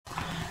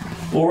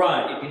All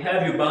right, if you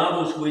have your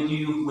Bibles with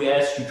you, we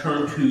ask you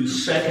turn to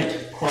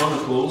 2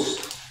 Chronicles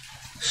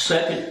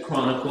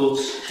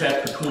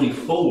chapter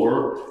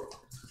 24,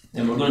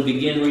 and we're going to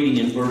begin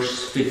reading in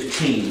verse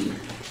 15.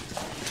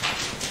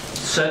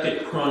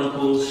 2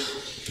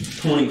 Chronicles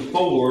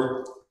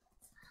 24,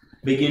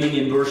 beginning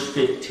in verse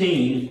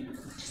 15,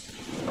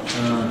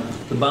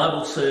 the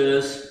Bible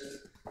says,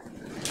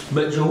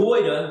 "But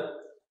Jehoiada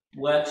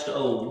waxed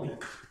old,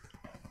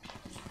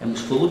 and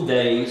was full of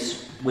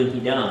days when he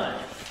died.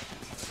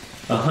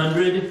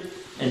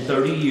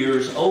 130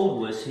 years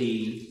old was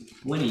he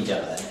when he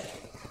died.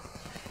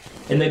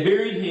 And they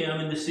buried him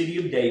in the city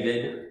of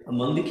David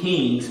among the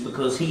kings,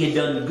 because he had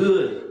done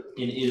good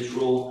in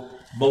Israel,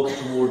 both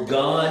toward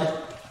God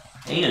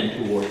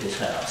and toward his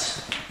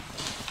house."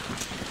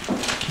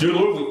 Dear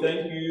Lord, we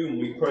thank you and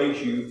we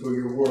praise you for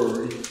your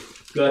word.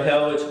 God,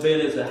 how it's been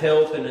as a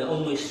help and the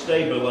only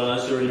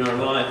stabilizer in our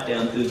life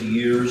down through the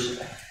years,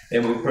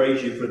 and we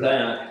praise you for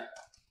that.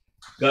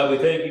 God, we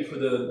thank you for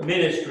the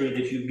ministry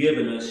that you've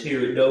given us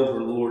here at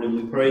Dover, Lord, and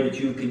we pray that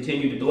you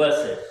continue to bless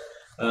it.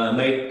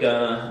 Make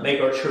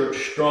our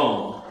church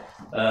strong.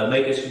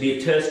 Make us be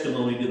a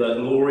testimony to thy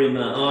glory and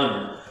thy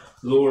honor.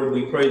 Lord,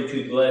 we pray that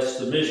you bless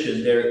the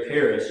mission there at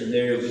Paris, and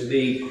there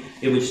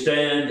it would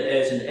stand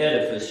as an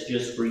edifice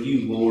just for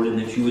you, Lord, and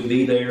that you would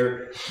be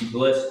there and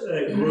bless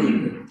that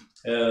group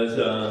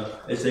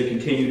as they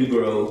continue to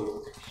grow.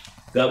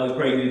 God, we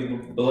pray you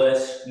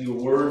bless your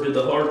word to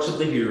the hearts of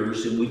the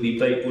hearers, and we be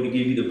faithful to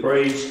give you the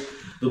praise,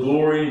 the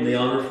glory, and the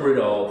honor for it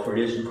all. For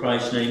it is in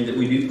Christ's name that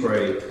we do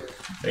pray.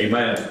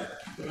 Amen.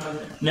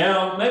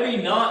 Now, maybe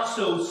not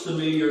so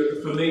familiar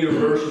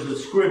verses of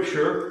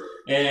Scripture,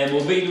 and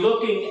we'll be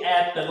looking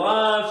at the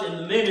lives and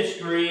the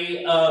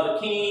ministry of a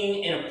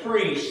king and a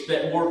priest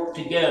that work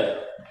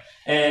together,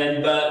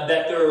 and that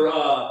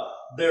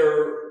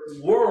their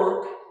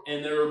work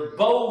and they're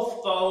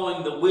both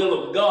following the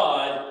will of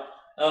God.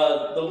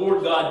 The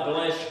Lord God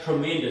blessed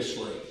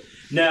tremendously.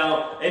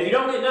 Now, if you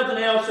don't get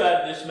nothing else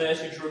out of this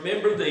message,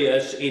 remember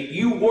this: if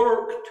you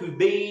work to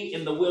be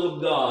in the will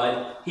of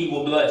God, He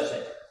will bless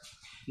it.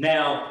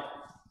 Now,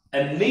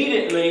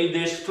 immediately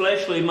this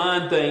fleshly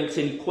mind thinks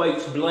and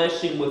equates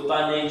blessing with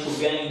financial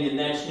gain, and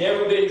that's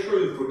never been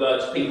true for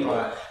God's people.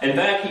 In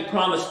fact, He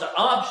promised the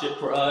opposite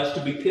for us, to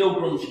be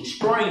pilgrims and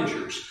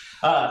strangers.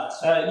 You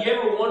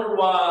ever wonder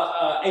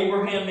why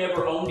Abraham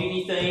never owned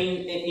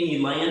anything, any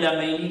land? I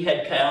mean, he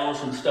had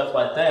cows and stuff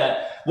like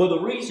that. Well,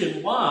 the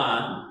reason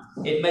why,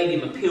 it made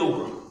him a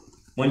pilgrim.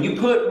 When you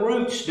put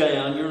roots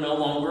down, you're no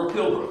longer a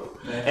pilgrim.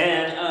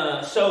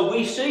 And so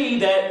we see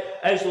that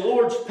as the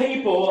Lord's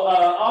people,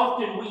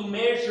 often we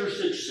measure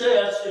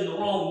success in the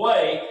wrong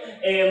way,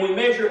 and we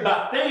measure it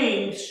by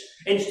things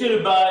instead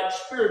of by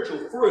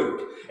spiritual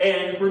fruit.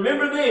 And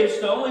remember this: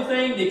 the only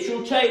thing that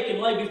you'll take and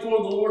lay before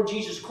the Lord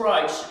Jesus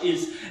Christ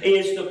is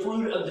the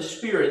fruit of the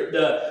Spirit,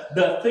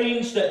 the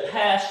things that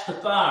pass the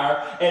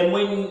fire. And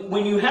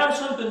when you have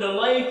something to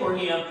lay for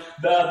Him,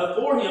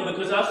 before Him,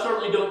 because I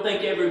certainly don't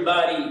think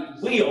everybody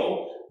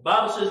will, the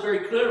Bible says very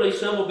clearly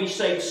some will be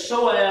saved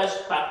so as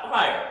by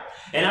fire.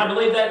 And I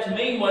believe that to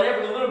mean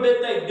whatever little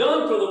bit they've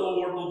done for the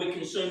Lord will be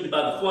consumed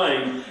by the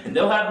flame, and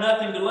they'll have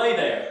nothing to lay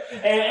there.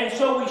 And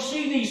so we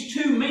see these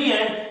two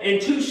men in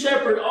two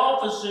separate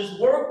offices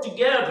work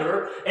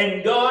together,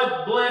 and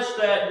God blessed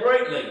that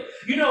greatly.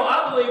 You know,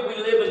 I believe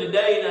we live in a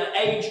day and an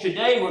age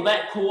today where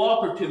that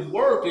cooperative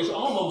work is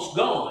almost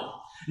gone.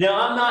 Now,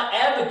 I'm not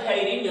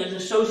advocating an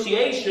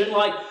association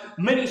like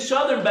many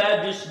Southern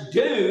Baptists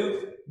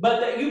do, but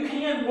that you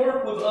can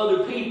work with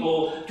other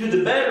people to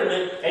the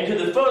betterment and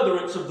to the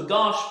furtherance of the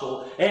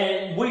gospel.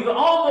 And we've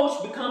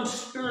almost become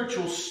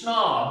spiritual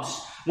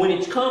snobs when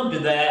it's come to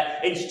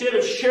that, instead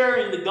of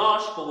sharing the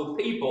gospel with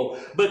people.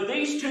 But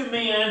these two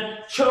men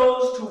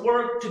chose to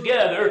work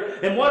together,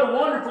 and what a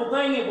wonderful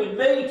thing it would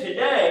be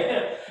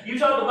today. You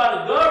talk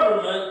about a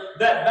government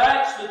that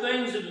backs the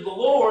things of the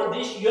Lord.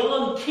 This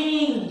young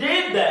king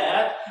did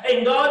that,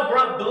 and God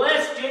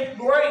blessed it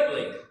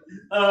greatly.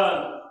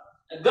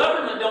 A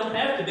government don't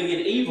have to be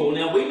an evil.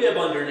 Now, we live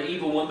under an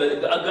evil one, but a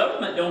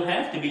government don't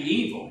have to be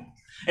evil.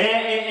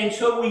 And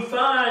so we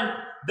find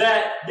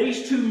that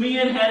these two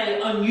men had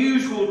an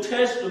unusual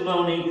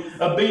testimony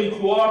of being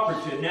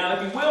cooperative. Now,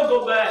 if you will,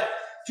 go back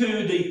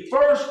to the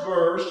first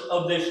verse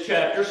of this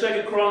chapter,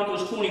 2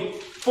 Chronicles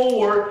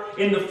 24.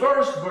 In the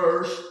first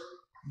verse,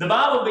 the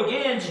Bible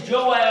begins,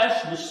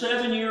 Joash was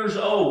 7 years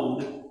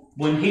old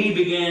when he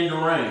began to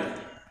reign.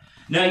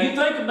 Now, you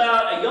think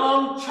about a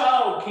young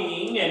child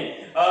king, and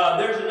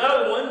there's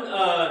another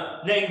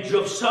one named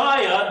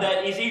Josiah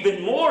that is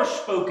even more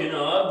spoken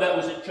of, that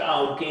was a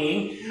child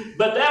king.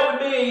 But that would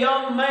be a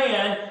young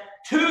man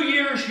 2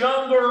 years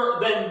younger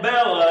than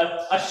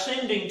Bela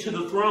ascending to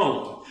the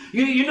throne.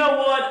 You know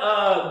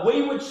what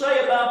we would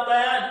say about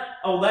that?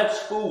 Oh, that's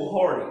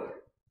foolhardy.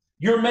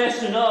 You're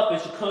messing up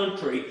as a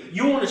country.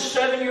 You want a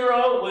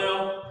 7-year-old?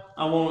 Well,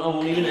 I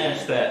won't even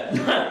ask that.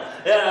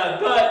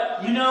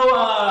 But, you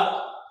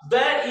know,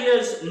 that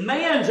is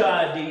man's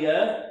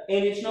idea,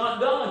 and it's not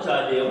God's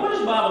idea. What does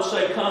the Bible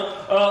say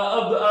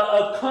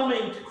of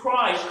coming to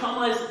Christ?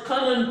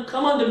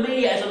 Come unto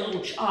me as a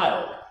little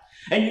child.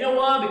 And you know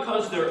why?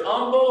 Because they're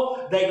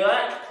humble, they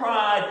lack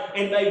pride,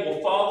 and they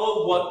will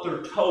follow what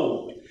they're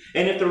told.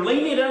 And if they're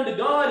leaning unto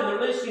God and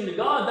they're listening to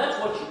God, that's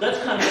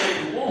kind of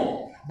what you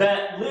want.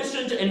 That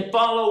listens and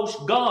follows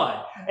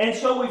God. And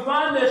so we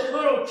find this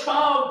little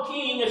child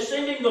king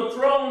ascending the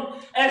throne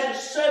as a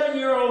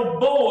 7-year-old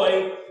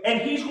boy,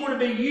 and he's going to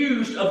be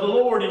used of the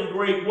Lord in a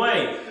great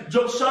way.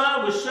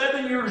 Josiah was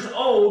 7 years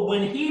old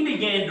when he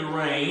began to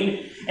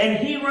reign, and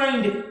he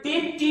reigned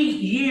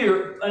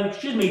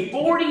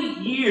 40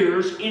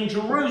 years in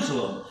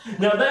Jerusalem.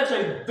 Now that's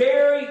a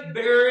very,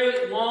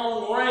 very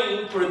long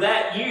reign for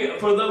that year,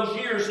 for those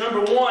years.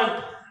 Number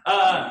one,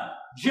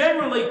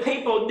 generally,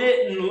 people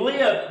didn't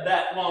live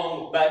that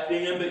long back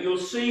then, but you'll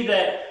see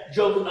that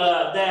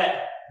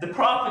the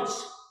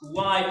prophet's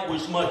life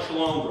was much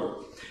longer.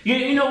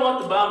 You know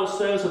what the Bible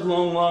says of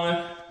long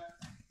life?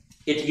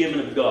 It's given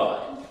of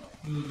God.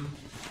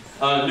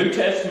 New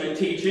Testament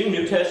teaching,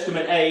 New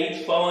Testament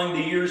age, following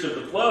the years of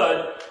the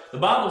flood, the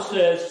Bible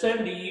says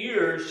 70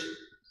 years,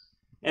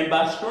 and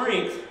by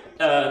strength,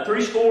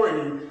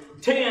 70,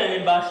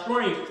 and by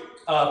strength,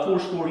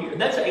 80 years.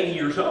 That's 80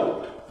 years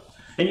old.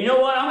 And you know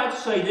what? I have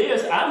to say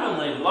this. I've known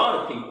a lot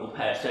of people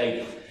past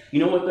 80. You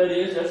know what that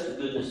is? That's the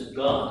goodness of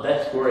God.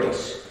 That's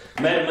grace.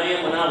 I met a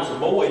man when I was a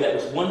boy that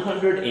was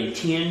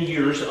 110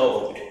 years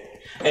old.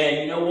 And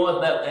you know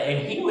what?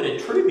 And he would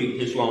attribute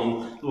his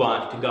long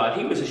life to God.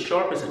 He was as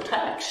sharp as a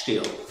tack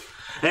still.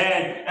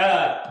 And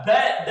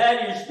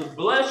that is the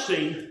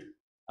blessing.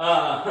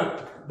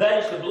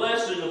 That is the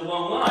blessing of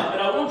long life. But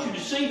I want you to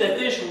see that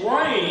this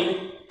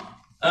reign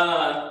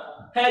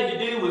had to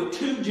do with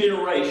 2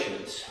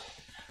 generations.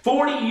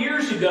 40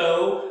 years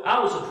ago, I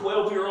was a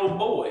 12-year-old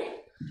boy.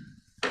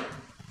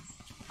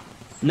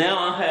 Now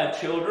I have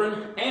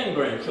children and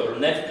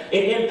grandchildren.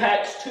 It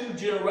impacts 2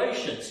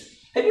 generations.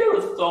 Have you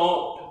ever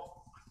thought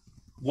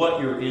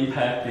what you're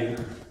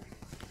impacting?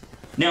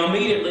 Now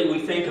immediately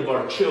we think of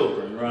our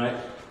children, right?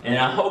 And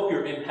I hope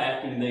you're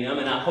impacting them,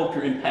 and I hope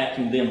you're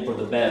impacting them for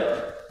the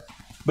better.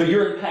 But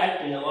you're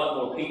impacting a lot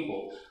more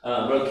people.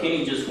 Brother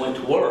Kenny just went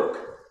to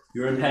work.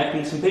 You're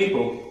impacting some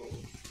people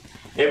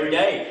every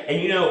day.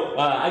 And you know,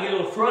 I get a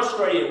little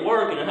frustrated at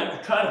work, and I have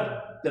to try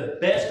to, the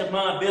best of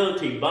my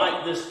ability,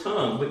 bite this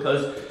tongue,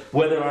 because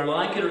whether I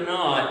like it or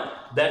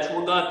not, that's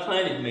where God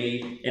planted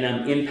me, and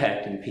I'm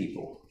impacting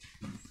people.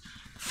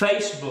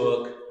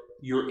 Facebook,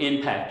 you're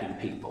impacting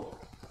people.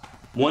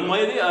 One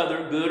way or the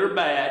other, good or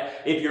bad.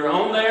 If you're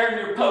on there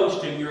and you're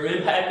posting, you're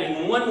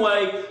impacting one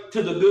way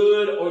to the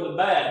good or the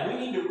bad. We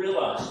need to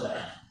realize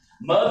that.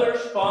 Mothers,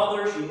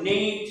 fathers, you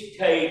need to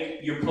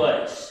take your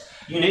place.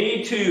 You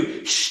need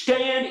to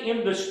stand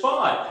in the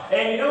spot.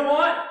 And you know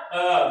what?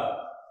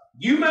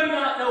 You may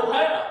not know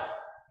how.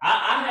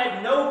 I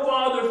had no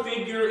father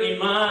figure in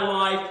my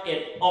life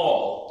at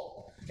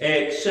all,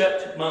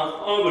 except my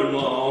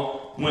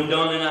father-in-law when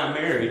Don and I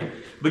married.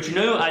 But you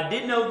know, I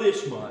did know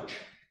this much.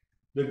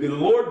 The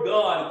Lord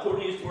God,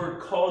 according to His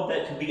Word, called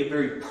that to be a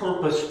very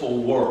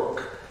purposeful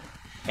work.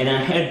 And I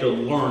had to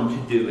learn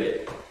to do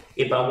it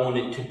if I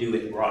wanted to do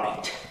it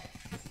right.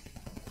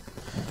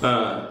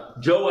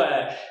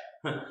 Joash,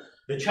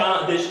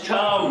 this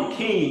child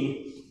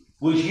king,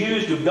 was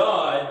used of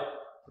God.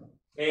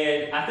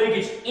 And I think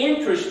it's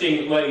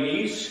interesting,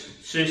 ladies,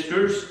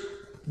 sisters,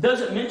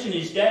 doesn't mention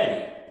his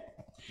daddy.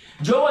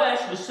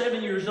 Joash was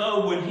 7 years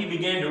old when he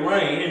began to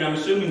reign, and I'm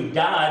assuming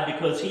died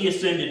because he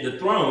ascended the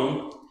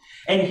throne.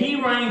 And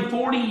he reigned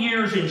 40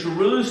 years in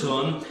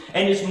Jerusalem,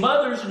 and his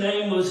mother's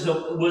name was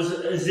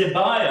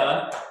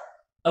Zebiah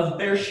of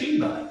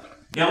Beersheba.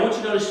 Now I want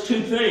you to notice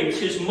 2 things.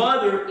 His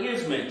mother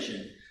is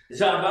mentioned.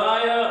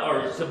 Zebiah,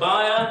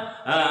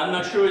 I'm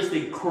not sure is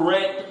the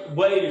correct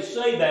way to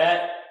say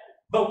that.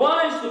 But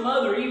why is the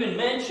mother even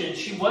mentioned?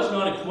 She was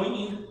not a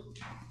queen.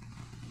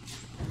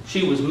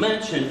 She was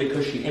mentioned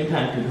because she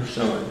impacted her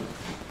son.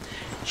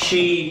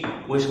 She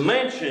was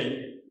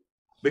mentioned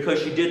because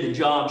she did the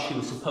job she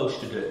was supposed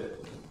to do.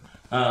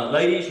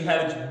 Ladies, you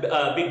have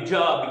a big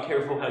job. Be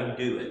careful how you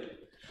do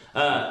it.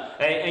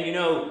 And you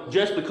know,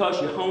 just because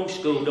you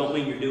homeschool don't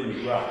mean you're doing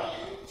it right.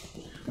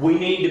 We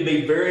need to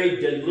be very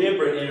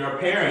deliberate in our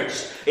parenting,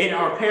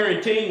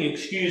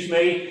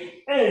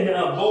 And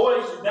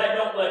boys, that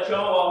don't let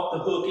y'all off the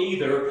hook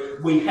either.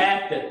 We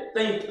have to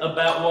think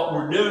about what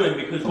we're doing,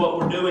 because what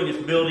we're doing is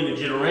building a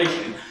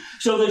generation.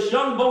 So this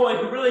young boy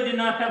who really did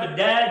not have a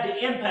dad to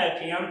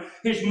impact him,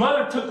 his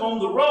mother took on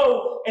the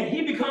role, and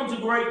he becomes a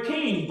great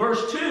king.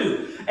 Verse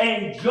 2,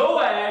 and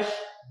Joash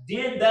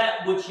did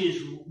that which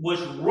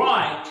was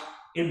right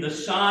in the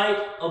sight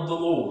of the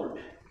Lord.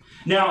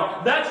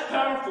 Now, that's a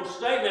powerful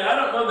statement. I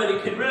don't know that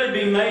it could really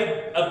be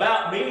made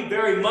about me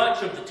very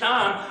much of the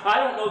time. I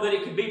don't know that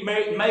it could be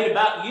made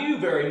about you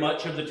very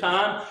much of the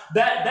time.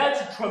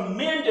 That's a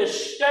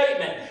tremendous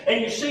statement.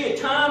 And you see it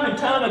time and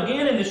time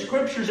again in the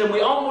Scriptures, and we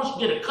almost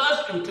get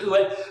accustomed to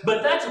it.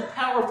 But that's a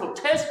powerful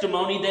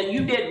testimony that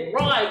you did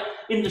right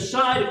in the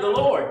sight of the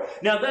Lord.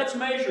 Now, that's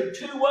measured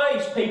two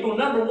ways, people.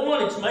 Number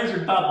one, it's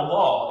measured by the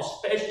law,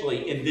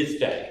 especially in this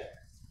day.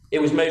 It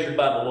was measured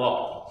by the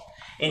law.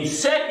 And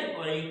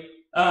secondly,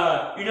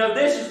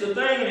 this is the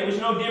thing, and it was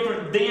no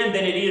different then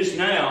than it is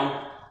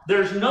now.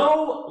 There's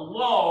no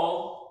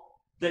law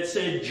that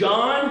said,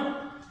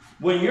 John,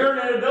 when you're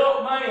an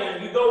adult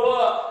man, you go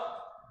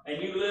up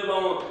and you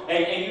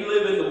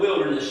live in the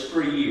wilderness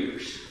 3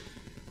 years.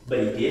 But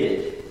he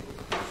did.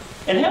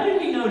 And how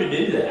did he know to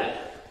do that?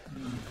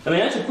 I mean,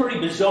 that's a pretty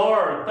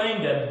bizarre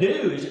thing to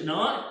do, is it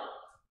not?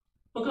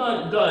 Well,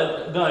 God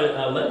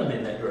led him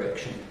in that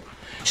direction.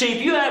 See,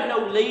 if you have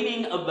no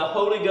leading of the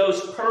Holy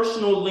Ghost,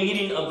 personal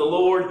leading of the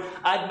Lord,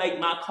 I'd make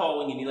my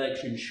calling and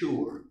election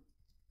sure.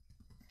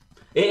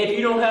 If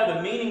you don't have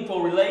a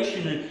meaningful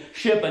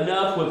relationship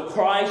enough with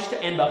Christ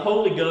and the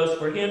Holy Ghost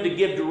for Him to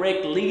give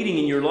direct leading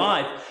in your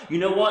life, you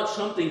know what?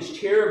 Something's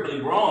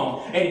terribly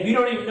wrong. And if you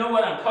don't even know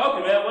what I'm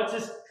talking about,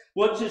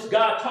 what's this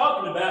guy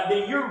talking about,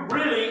 then you're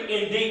really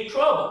in deep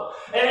trouble.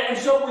 And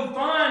so we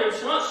find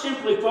it's not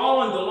simply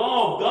following the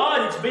law of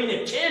God, it's being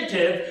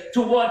attentive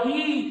to what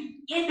He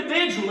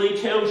individually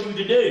tells you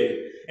to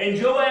do.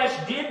 And Joash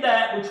did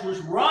that which was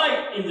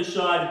right in the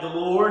sight of the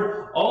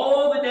Lord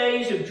all the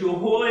days of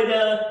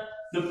Jehoiada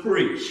the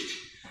priest.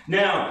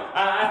 Now,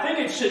 I think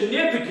it's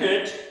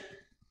significant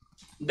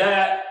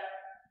that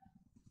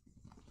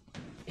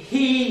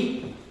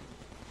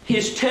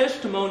his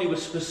testimony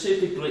was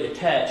specifically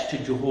attached to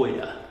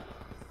Jehoiada.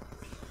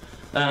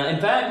 In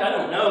fact, I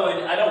don't know,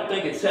 and I don't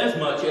think it says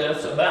much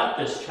else about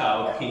this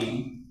child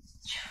king,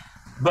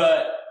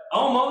 but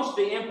almost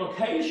the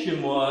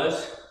implication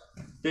was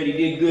that he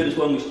did good as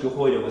long as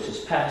Jehoiada was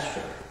his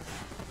pastor.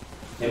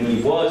 And when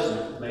he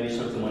wasn't, maybe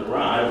something went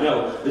wrong. I don't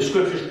know. The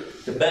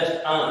Scriptures, the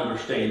best I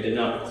understand, did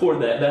not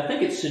record that. But I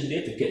think it's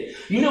significant.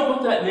 You know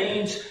what that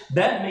means?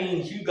 That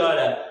means you got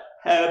to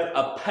have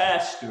a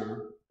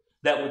pastor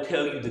that will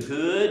tell you the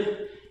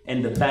good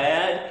and the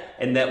bad,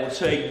 and that will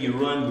say you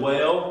run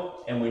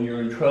well, and when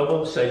you're in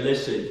trouble, say,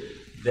 listen,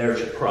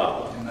 there's a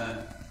problem.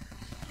 Amen.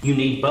 You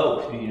need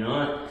both, do you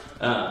not?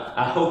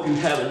 I hope you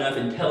have enough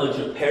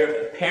intelligent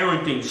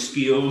parenting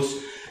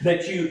skills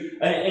that you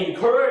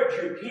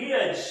encourage your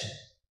kids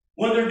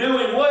when they're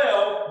doing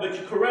well, but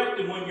you correct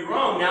them when you're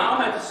wrong. Now,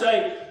 I'll have to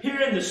say,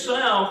 here in the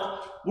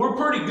South, we're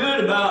pretty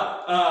good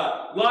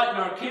about lighting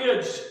our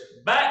kids'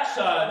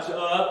 backsides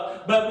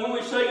up, but when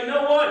we say, you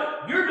know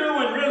what, you're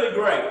doing really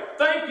great,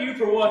 thank you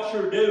for what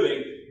you're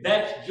doing,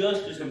 that's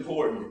just as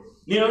important.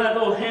 You know that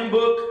little hymn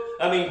book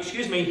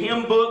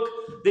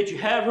that you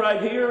have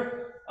right here?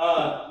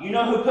 You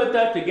know who put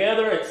that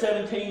together at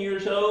 17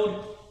 years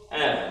old?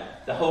 Adam.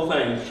 The whole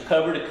thing,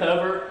 cover to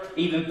cover,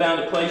 even found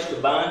a place to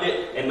bind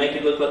it and make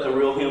it look like a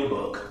real hymn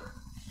book.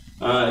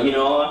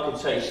 All I could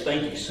say is,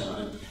 thank you,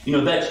 son.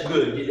 That's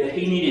good.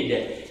 He needed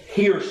to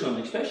hear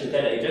something, especially at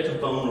that age. That's a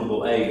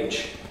vulnerable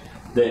age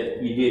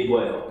that you did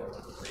well.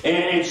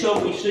 And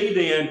so we see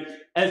then,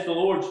 as the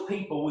Lord's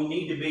people, we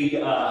need to be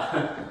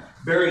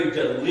very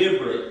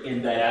deliberate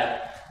in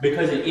that,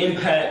 because it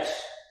impacts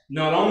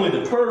not only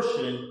the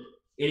person,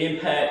 it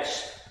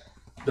impacts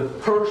the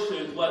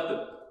person,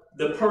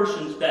 the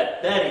persons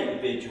that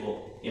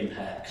individual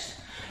impacts.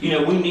 We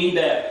need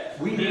that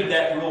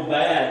real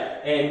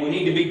bad, and we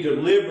need to be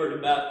deliberate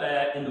about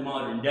that in the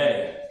modern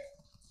day.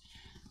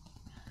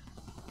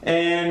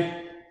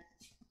 And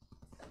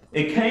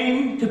it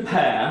came to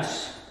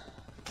pass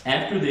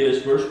after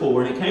this, verse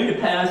 4, and it came to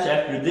pass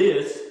after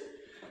this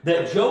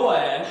that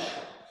Joash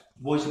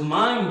was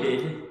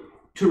minded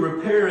to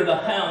repair the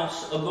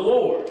house of the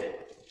Lord.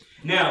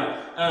 Now,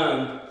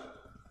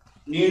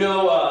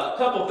 a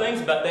couple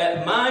things about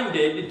that.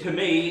 Minded, to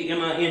me,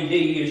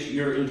 M-I-N-D, is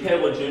your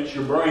intelligence,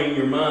 your brain,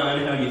 your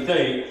mind, how you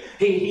think.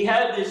 He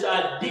had this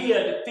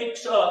idea to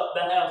fix up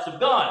the house of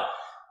God.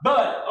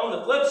 But on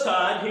the flip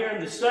side, here in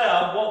the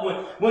South,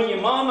 when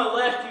your mama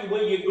left you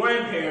with your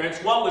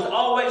grandparents, what was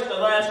always the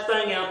last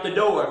thing out the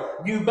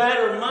door? You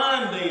better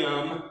mind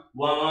them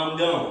while I'm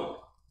gone.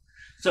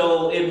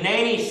 So if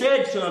Nanny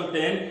said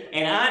something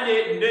and I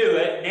didn't do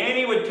it,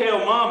 Nanny would tell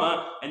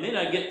Mama, and then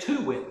I'd get two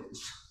whippings.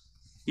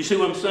 You see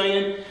what I'm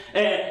saying?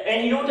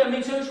 And you know what that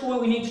means? That's why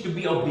we need to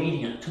be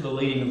obedient to the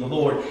leading of the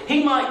Lord.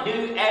 He might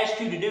ask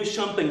you to do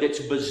something that's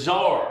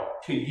bizarre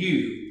to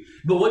you,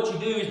 but what you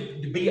do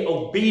is to be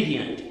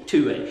obedient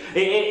to it.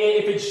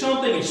 If it's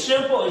something as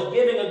simple as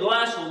giving a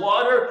glass of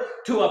water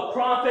to a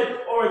prophet,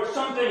 or it's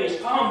something as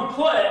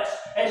complex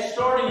as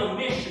starting a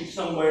mission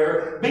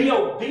somewhere, be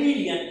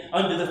obedient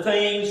unto the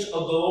things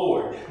of the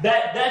Lord.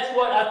 That's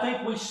what I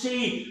think we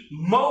see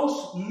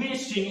most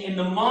missing in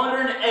the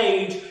modern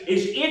age,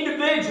 is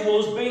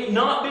individuals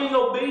not being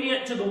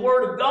obedient to the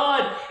Word of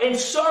God, and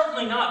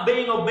certainly not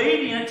being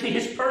obedient to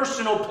His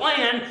personal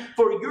plan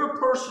for your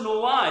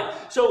personal life.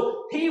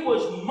 So he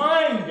was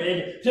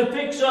minded to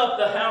fix up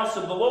the house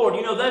of the Lord.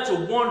 You know, that's a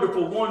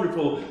wonderful,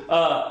 wonderful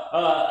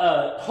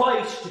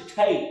place to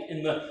take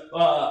in the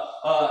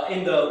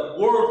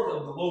work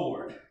of the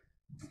Lord.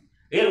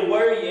 It'll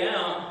wear you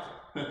out.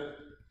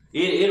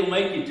 It'll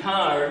make you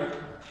tired.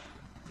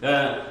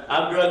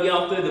 I've drug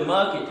y'all through the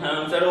muck at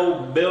times. That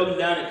old building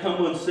down at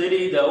Cumberland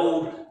City, the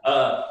old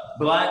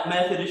Black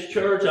Methodist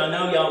Church. I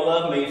know y'all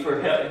love me for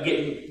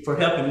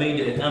helping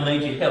me. I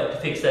made you help to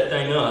fix that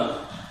thing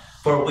up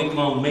for a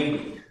week-long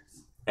meeting,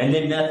 and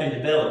then nothing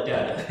developed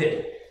out of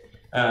it.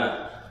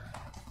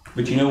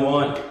 But you know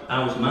what?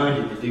 I was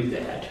minded to do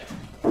that.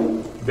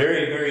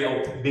 Very, very,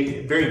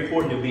 very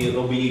important to be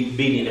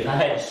obedient. If I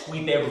had to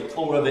sweep every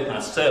floor of it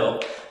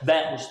myself,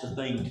 that was the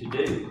thing to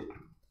do.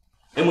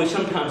 And we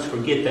sometimes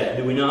forget that,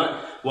 do we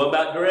not? What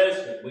about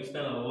Dresden? We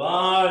spent a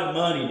lot of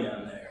money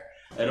down there.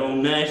 That old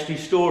nasty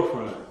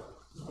storefront.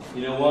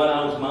 You know what?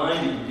 I was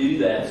minded to do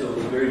that, so it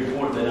was very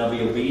important that I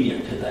be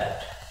obedient to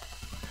that.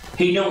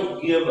 He don't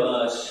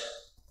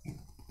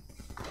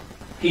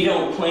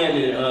plant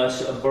in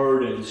us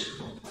burdens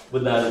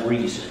without a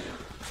reason.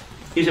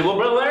 He said, well,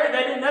 Brother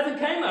Larry, nothing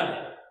came of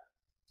it.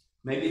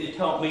 Maybe it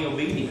taught me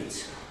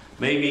obedience.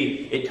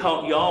 Maybe it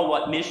taught y'all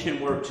what mission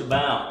work's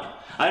about.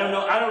 I don't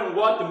know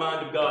what the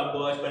mind of God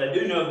was, but I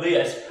do know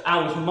this. I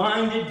was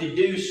minded to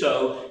do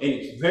so, and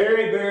it's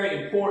very,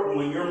 very important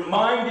when you're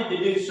minded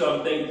to do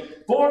something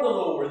for the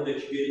Lord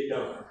that you get it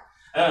done.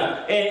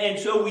 And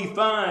so we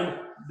find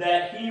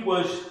that he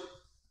was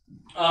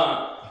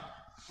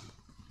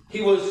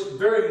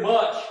very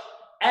much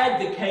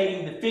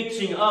advocating the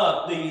fixing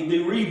up,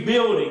 the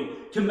rebuilding,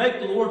 to make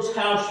the Lord's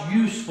house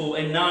useful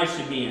and nice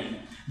again.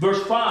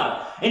 Verse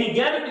 5, and he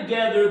gathered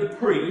together the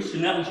priests,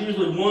 and that was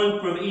usually one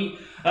from each,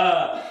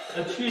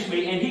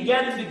 and he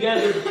gathered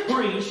together the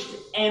priests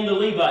and the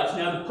Levites.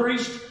 Now the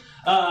priests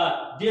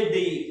did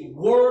the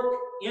work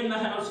in the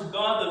house of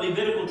God. The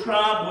Levitical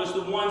tribe was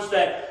the ones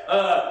that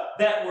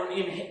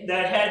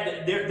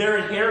had their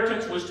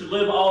inheritance was to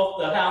live off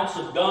the house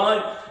of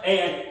God,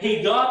 and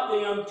he got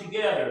them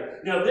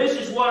together. Now, this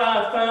is what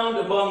I found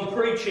among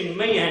preaching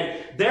men: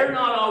 they're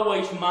not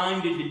always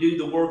minded to do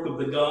the work of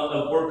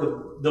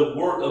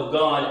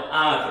God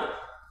either.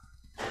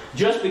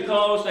 Just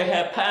because they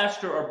have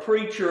pastor or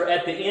preacher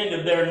at the end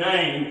of their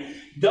name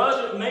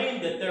doesn't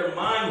mean that they're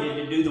minded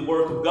to do the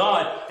work of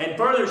God. And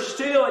further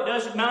still, it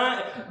doesn't mean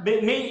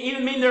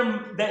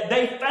that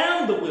they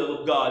found the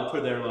will of God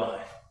for their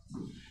life.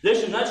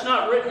 Listen, that's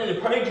not written in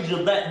the pages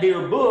of that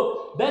dear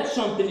book. That's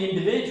something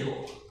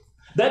individual.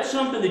 That's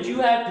something that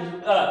you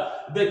have to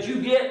that you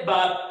get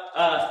by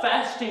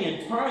fasting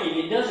and praying.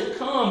 It doesn't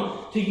come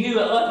to you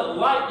like a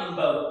lightning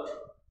bolt.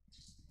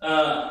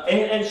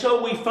 And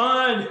so we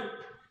find,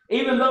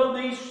 even though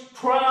this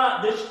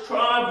tribe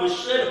was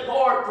set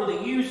apart for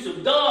the use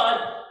of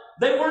God,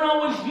 they weren't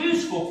always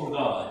useful for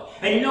God.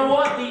 And you know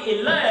what? The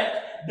elect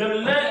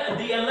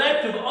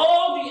of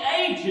all the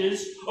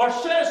ages are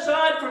set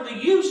aside for the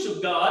use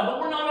of God, but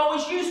we're not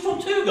always useful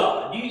to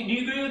God. Do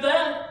you agree with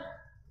that?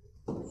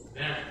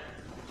 Yeah.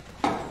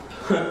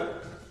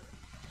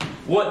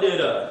 What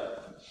did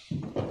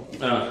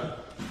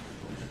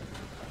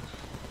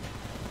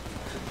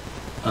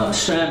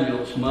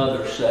Samuel's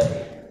mother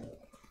say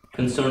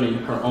concerning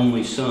her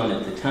only son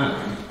at the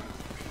time?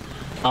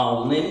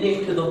 I'll lend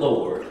him to the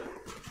Lord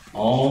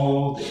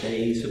all the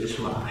days of his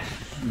life.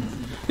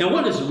 Now,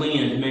 what does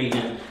lend mean?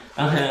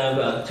 I have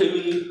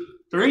 $2,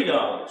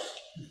 $3.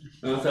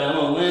 So I'm going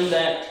to lend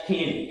that to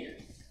Kenny.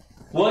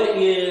 What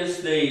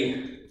is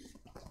the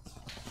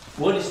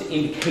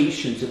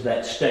indications of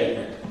that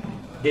statement?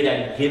 Did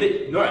I give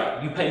it?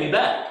 Right, you pay me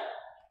back.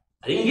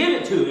 I didn't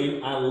give it to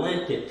him, I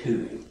lent it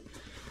to him.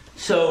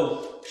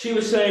 So she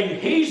was saying,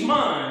 he's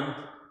mine,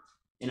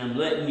 and I'm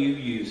letting you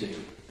use him.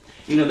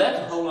 You know, that's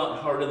a whole lot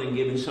harder than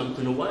giving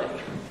something away.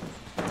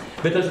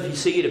 Because if you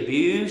see it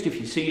abused, if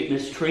you see it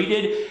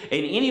mistreated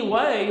in any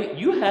way,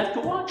 you have to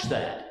watch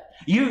that.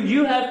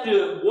 You have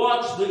to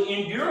watch the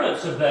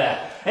endurance of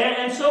that.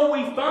 And so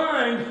we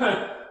find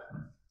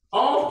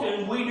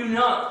often we do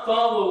not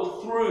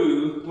follow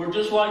through. We're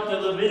just like the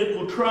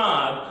Levitical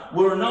tribe.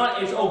 We're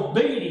not as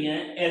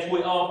obedient as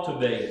we ought to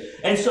be.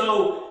 And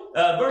so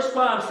verse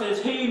 5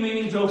 says, he,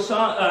 meaning Joash,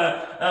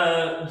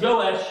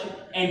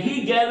 and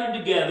he gathered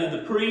together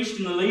the priests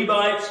and the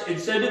Levites and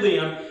said to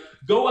them,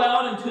 go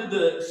out into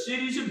the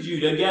cities of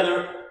Judah,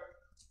 gather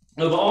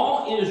of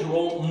all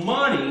Israel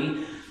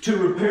money to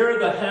repair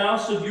the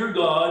house of your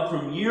God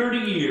from year to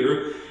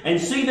year, and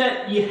see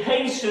that ye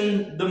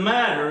hasten the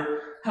matter.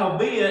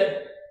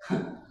 Howbeit,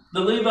 the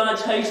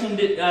Levites hastened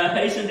it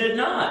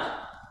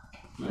not.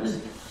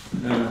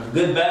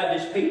 Good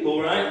Baptist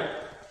people, right?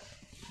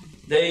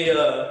 They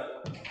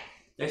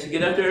said,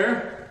 get up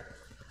there.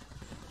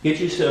 Get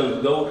you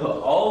some, go to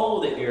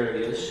all the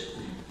areas.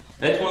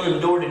 That's one of the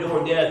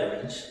door-to-door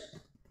gatherings.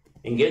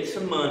 And get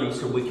some money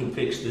so we can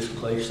fix this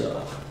place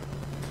up.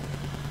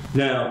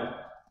 Now,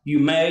 you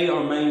may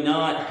or may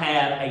not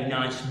have a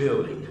nice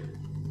building.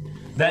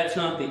 That's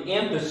not the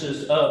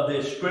emphasis of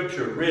this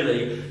scripture,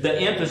 really. The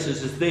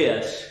emphasis is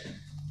this: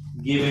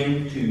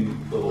 giving to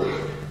the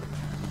Lord.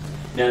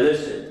 Now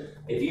listen,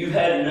 if you've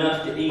had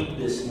enough to eat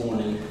this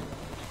morning,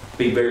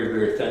 be very,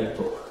 very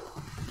thankful.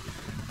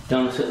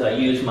 Donna says I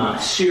use my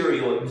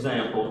cereal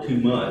example too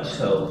much,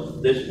 so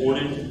this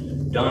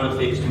morning Donna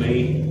fixed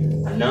me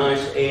a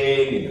nice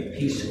egg and a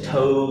piece of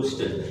toast,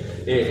 and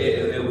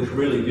it was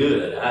really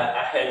good.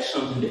 I had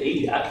something to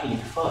eat. I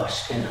can't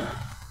fuss, can I?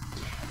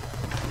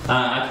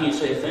 I can't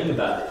say a thing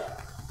about it.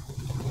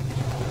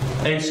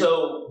 And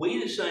so we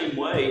the same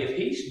way. If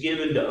He's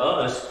given to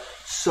us,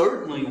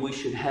 certainly we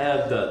should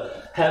have the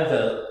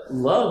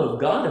love of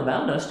God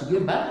about us to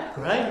give back,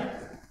 right?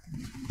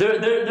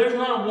 There's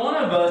not one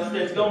of us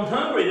that's gone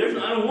hungry. There's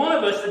not one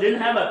of us that didn't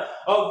have a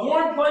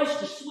warm place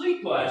to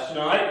sleep last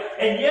night.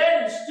 And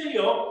yet and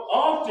still,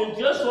 often,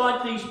 just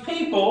like these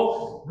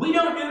people, we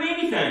don't do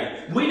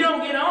anything. We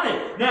don't get on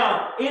it.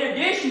 Now, in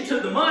addition to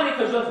the money,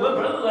 because, well,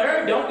 Brother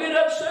Larry, don't get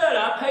upset.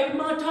 I paid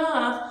my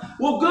tithe.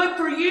 Well, good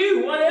for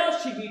you. What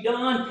else should be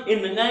done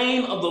in the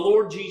name of the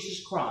Lord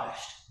Jesus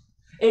Christ?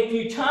 If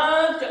you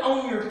tithed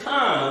on your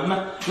time,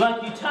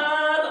 like you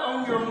tithe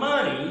on your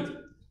money,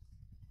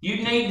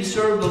 you need to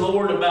serve the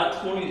Lord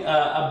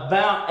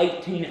about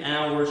 18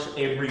 hours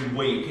every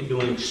week,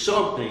 doing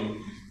something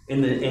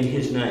in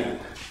His name.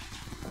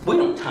 We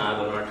don't tithe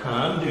on our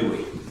time, do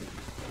we?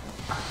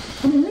 I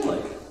mean,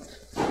 really.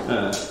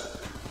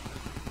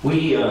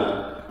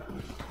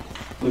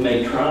 We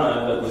may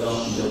try, but we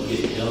often don't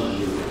get it done,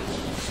 do we?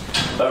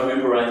 If I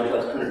remember right, it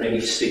was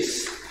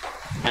 186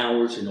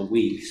 hours in a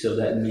week, so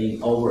that means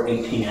over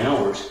 18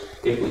 hours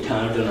if we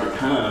tithed on our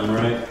time,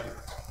 right?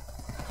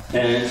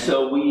 And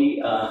so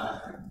we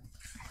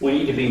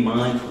need to be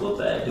mindful of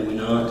that, do we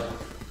not?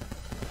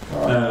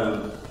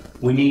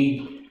 We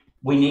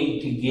need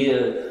to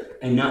give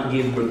and not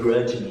give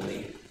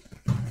begrudgingly.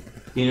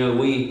 You know,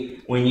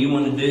 when you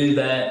want to do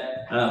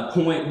that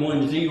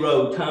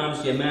 0.10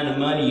 times the amount of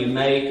money you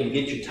make and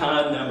get your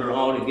tithe number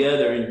all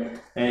together,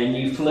 and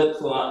you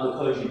flip-flop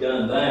because you've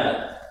done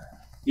that,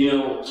 you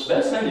know, the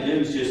best thing to do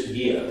is just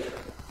give.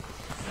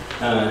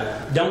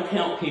 Don't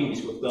count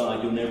pennies with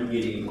God. You'll never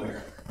get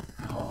anywhere.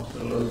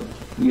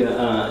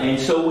 Yeah, and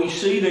so we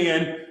see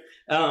then,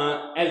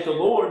 as the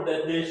Lord,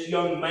 that this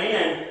young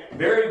man,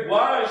 very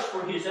wise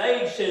for his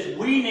age, says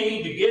we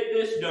need to get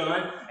this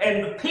done,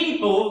 and the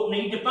people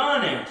need to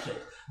finance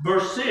it.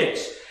 Verse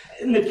 6,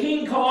 and the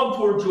king called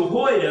for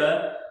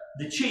Jehoiada,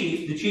 the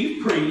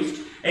chief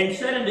priest, and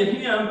said unto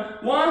him,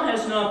 why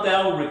hast not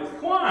thou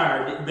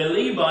required the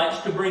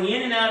Levites to bring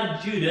in and out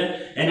of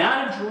Judah and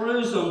out of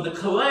Jerusalem the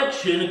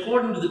collection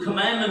according to the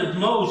commandment of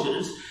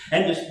Moses,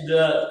 and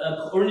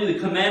according to the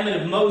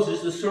commandment of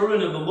Moses, the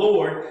servant of the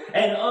Lord,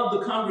 and of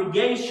the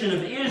congregation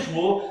of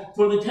Israel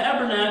for the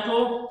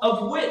tabernacle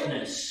of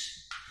witness?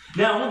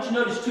 Now, I want you to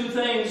notice two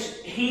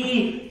things.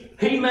 He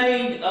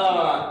made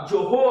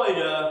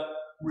Jehoiada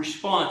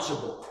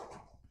responsible.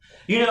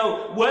 You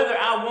know, whether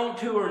I want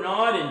to or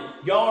not,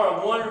 and y'all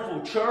are a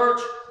wonderful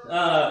church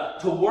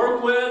to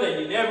work with,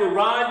 and you never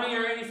ride me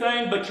or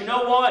anything, but you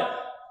know what?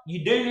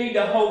 You do need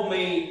to hold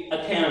me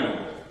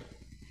accountable.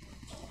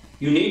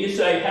 You need to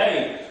say,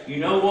 hey, you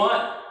know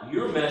what?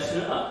 You're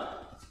messing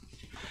up.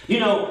 You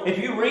know, if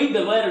you read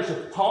the letters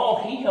of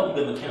Paul, he held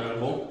them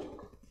accountable.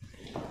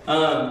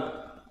 And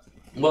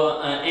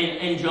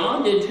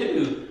John did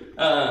too.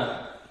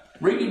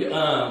 Read,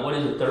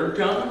 3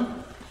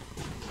 John?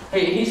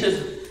 Hey, he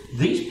says,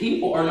 these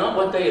people are not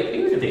what they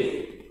appear to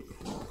be.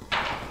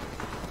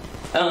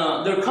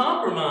 They're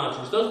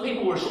compromisers. Those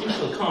people were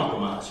essentially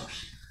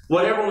compromisers.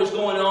 Whatever was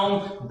going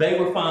on, they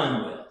were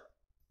fine with.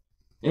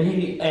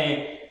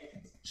 And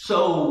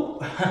so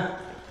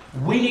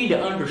we need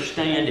to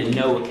understand and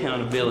know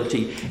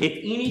accountability. If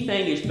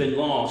anything has been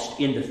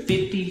lost in the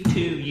 52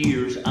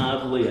 years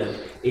I've lived,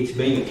 it's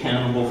being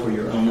accountable for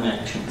your own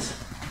actions.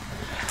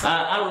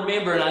 I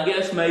remember, and I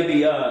guess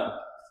maybe, I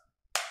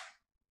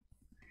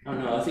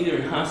don't know, it's either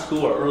in high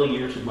school or early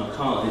years of my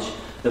college,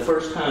 the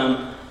first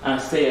time I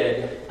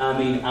said,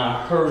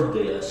 I heard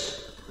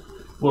this,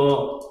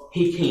 well,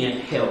 he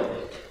can't help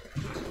it.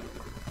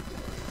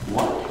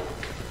 What?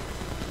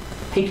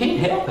 He can't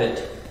help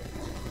it?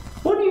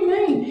 What do you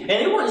mean? And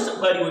it wasn't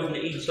somebody with an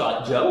each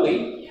like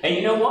Joey. And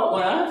you know what?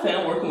 What I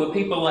found working with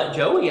people like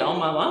Joey all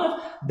my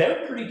life,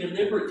 they're pretty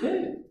deliberate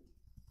too.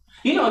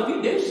 You know, if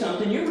you do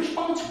something, you're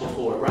responsible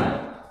for it,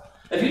 right?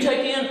 If you take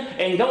in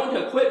and go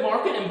into a quick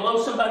market and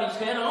blow somebody's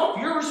head off,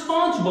 you're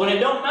responsible. And it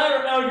don't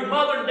matter how your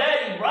mother and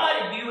daddy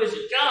righted you as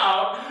a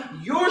child,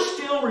 you're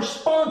still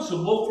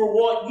responsible for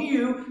what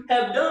you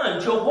have done.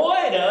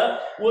 Jehoiada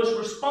was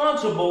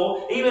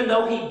responsible even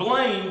though he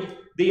blamed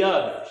the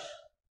others.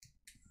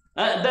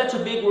 That's a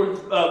big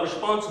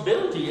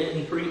responsibility,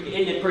 isn't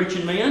it,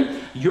 preaching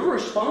men? You're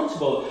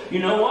responsible. You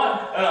know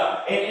what?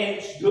 And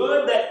it's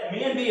good that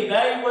men be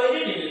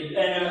evaluated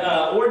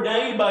and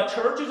ordained by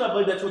churches. I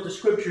believe that's what the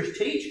Scriptures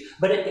teach.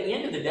 But at the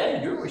end of the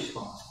day, you're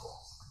responsible.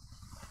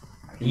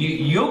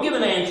 You'll give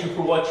an answer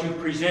for what you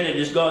presented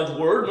as God's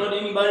Word, not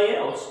anybody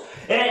else.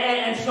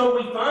 And so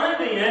we find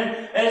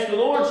then, as the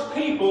Lord's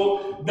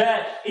people,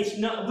 that it's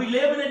not. We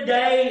live in a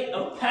day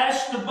of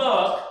pass the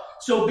buck.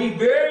 So be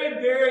very,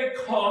 very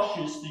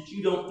cautious that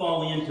you don't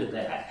fall into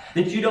that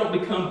you don't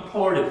become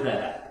part of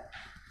that.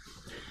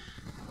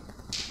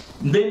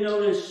 Then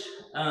notice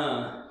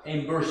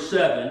in verse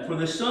 7, for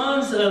the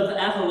sons of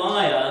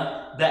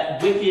Athaliah,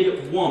 that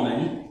wicked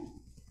woman,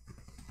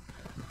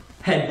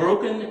 had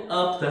broken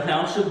up the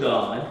house of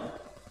God,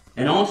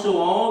 and also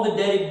all the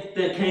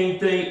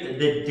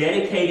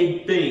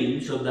dedicated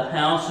things of the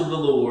house of the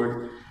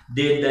Lord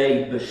did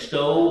they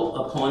bestow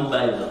upon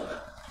Balaam.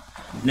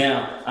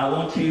 Now, I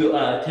want you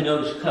to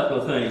notice a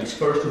couple of things.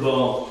 First of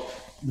all,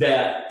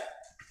 that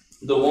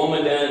the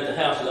woman down at the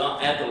house of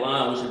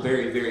Athaliah was a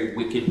very, very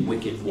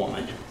wicked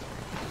woman.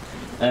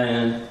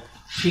 And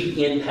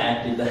she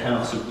impacted the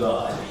house of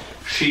God.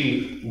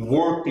 She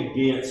worked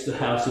against the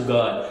house of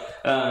God.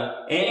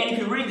 And if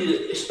you read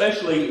it,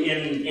 especially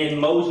in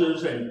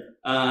Moses and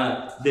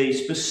the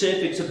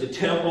specifics of the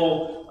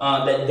temple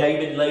that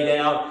David laid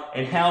out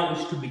and how it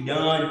was to be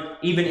done,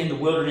 even in the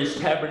wilderness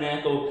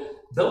tabernacle,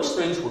 those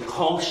things were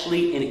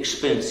costly and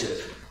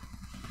expensive.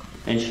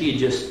 And she had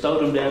just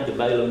thrown them down to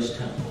Balaam's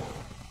temple.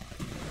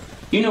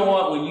 You know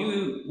what?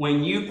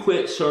 When you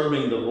quit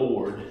serving the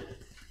Lord,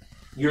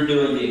 you're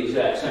doing the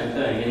exact same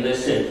thing. And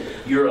listen,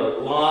 you're a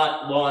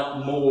lot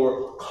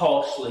more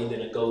costly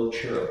than a gold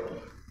cherubim.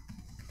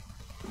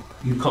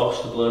 You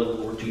cost the blood of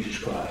the Lord Jesus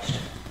Christ.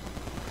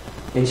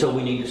 And so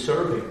we need to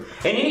serve Him.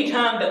 And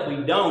anytime that we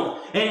don't,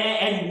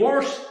 and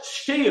worse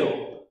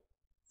still,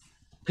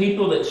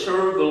 people that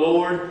serve the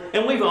Lord,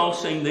 and we've all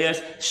seen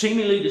this,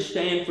 seemingly to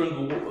stand for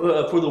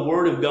the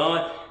Word of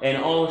God, and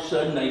all of a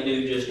sudden they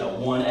do just a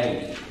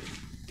 180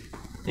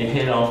 and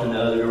head off in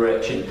the other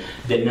direction,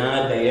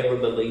 denied they ever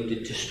believed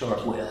it to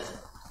start with.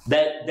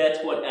 That's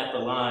what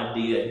Athaliah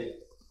did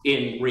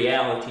in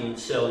reality in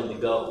selling the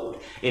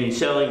gold, in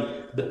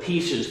selling the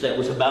pieces that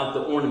was about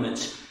the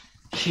ornaments.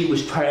 She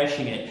was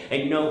trashing it.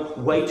 And you know,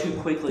 way too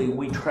quickly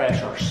we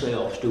trash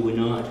ourselves, do we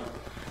not?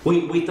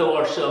 We throw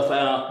ourselves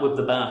out with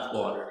the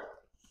bathwater.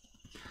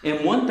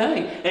 And one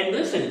thing, and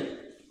listen,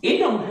 it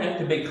don't have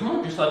to be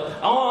conscious like,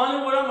 oh, I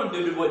know what I'm going to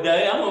do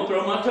today. I'm going to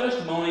throw my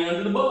testimony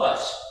under the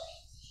bus.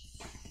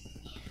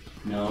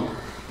 No.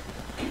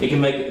 It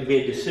can be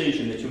a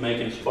decision that you're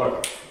making in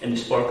the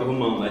spark of a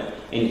moment,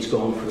 and it's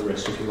gone for the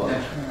rest of your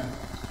life.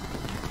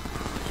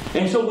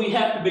 And so we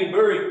have to be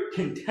very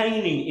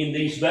containing in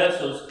these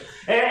vessels.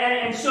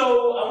 And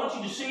so I want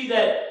you to see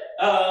that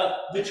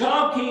the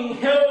child king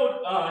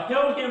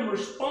held him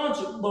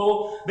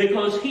responsible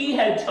because he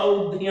had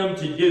told him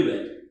to do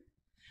it.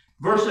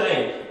 Verse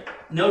 8,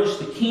 notice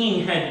the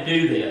king had to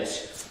do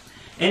this.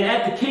 And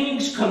at the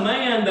king's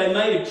command they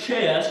made a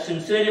chest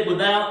and set it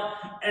without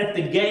at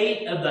the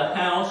gate of the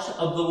house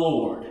of the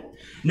Lord.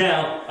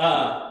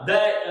 Now,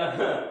 that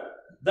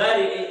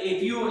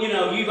if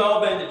you've all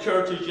been to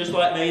churches just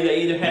like me,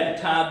 they either had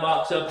the tithe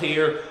box up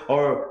here,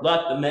 or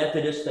like the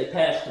Methodists, they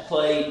pass the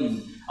plate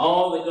and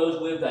all that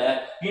goes with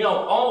that. You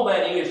know, all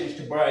that is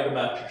to brag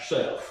about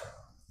yourself.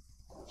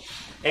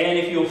 And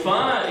if you'll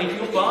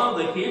follow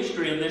the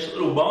history of this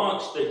little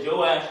box that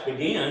Joash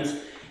begins,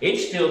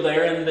 it's still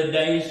there in the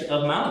days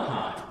of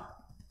Malachi.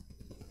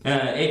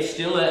 It's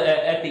still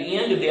at the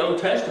end of the Old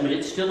Testament.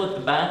 It's still at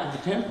the back of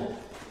the temple.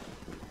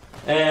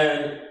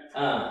 And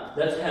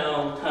that's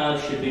how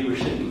tithes should be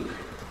received.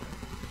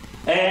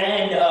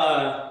 And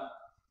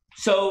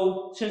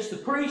so, since the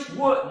priest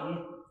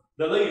wouldn't,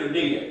 the leader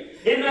did.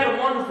 Isn't that a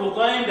wonderful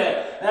thing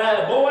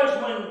that, boys,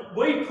 when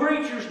we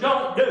preachers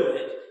don't do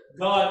it,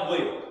 God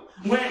will.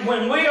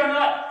 When we are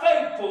not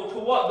faithful to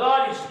what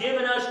God has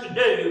given us to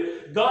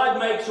do, God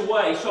makes a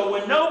way. So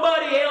when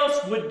nobody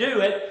else would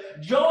do it,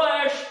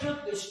 Joash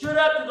stood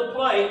up to the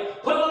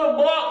plate, put a little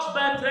box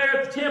back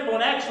there at the temple,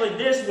 and actually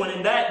this one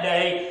in that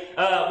day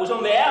was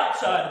on the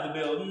outside of the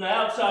building, the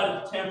outside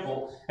of the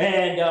temple,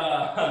 and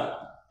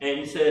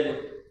he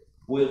said,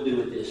 we'll do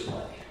it this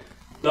way.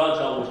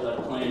 God's always got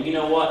a plan. You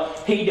know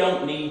what? He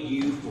don't need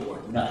you for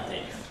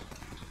nothing.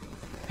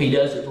 He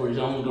does it for His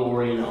own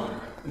glory and honor.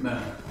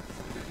 Amen.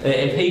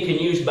 If He can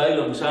use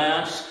Balaam's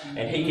house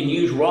and He can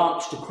use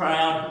rocks to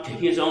crowd to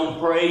His own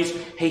praise,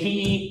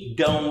 He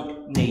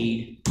don't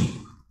need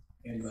you.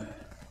 Amen.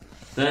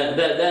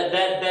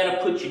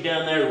 That'll put you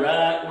down there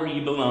right where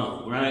you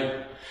belong,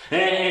 right?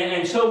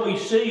 And so we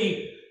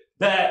see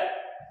that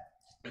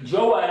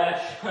Joash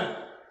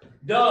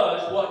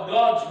does what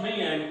God's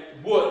men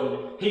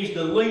wouldn't. He's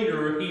the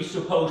leader he's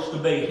supposed to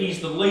be. He's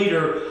the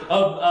leader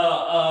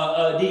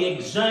of the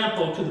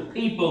example to the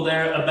people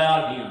there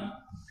about him.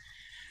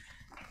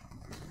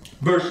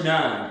 Verse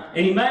 9,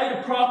 and he made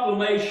a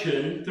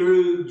proclamation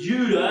through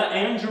Judah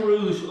and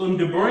Jerusalem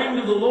to bring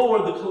to the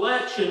Lord the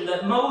collection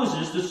that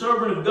Moses, the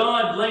servant of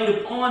God, laid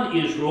upon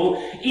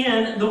Israel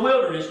in the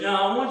wilderness.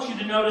 Now, I want you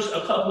to notice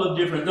a couple of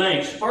different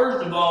things.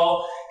 First of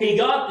all, he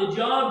got the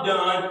job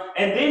done,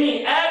 and then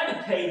he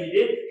advocated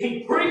it,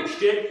 he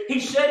preached it,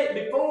 he said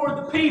it before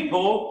the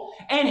people,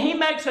 and he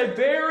makes a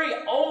very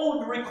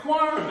old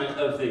requirement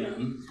of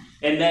them,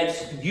 and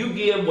that's you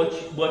give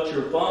what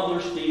your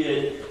fathers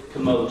did to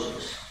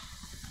Moses.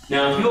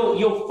 Now, if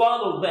you'll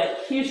follow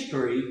that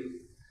history,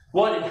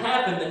 what had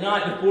happened the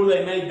night before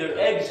they made their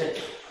exit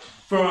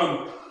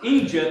from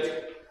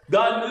Egypt,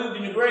 God moved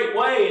in a great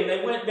way, and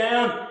they went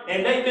down,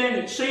 and they've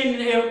been seeing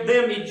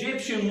them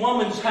Egyptian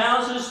women's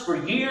houses for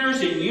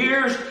years and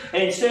years,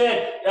 and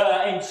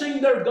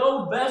seen their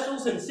gold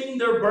vessels, and seen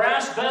their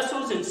brass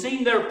vessels, and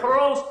seen their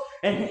pearls,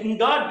 and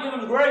God gave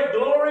them great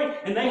glory,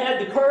 and they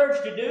had the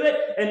courage to do it,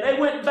 and they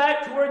went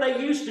back to where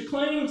they used to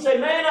clean and say,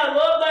 man, I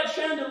love that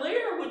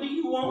chandelier. Well, do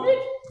you want it?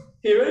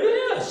 Here it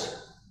is.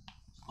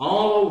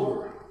 All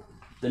over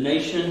the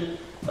nation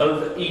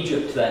of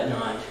Egypt that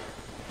night.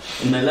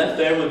 And they left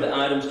there with the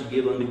items to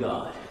give unto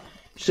God.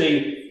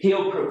 See,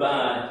 He'll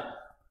provide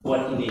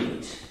what He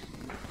needs.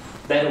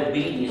 That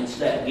obedience,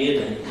 that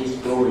giving, is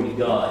glory to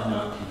God,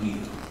 not to you.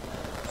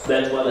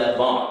 That's why that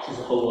box is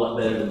a whole lot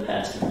better than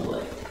pastor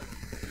plate.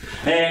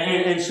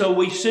 And so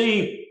we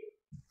see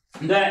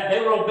that they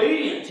were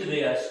obedient to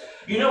this.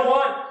 You know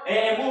what?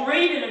 And we'll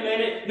read in a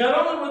minute. Not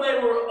only were they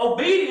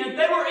obedient,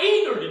 they were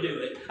eager to do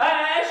it.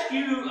 I asked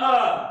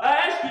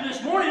you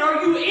this morning,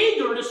 are you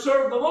eager to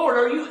serve the Lord?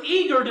 Are you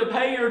eager to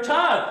pay your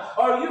tithe?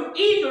 Are you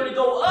eager to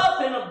go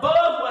up and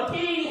above what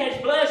He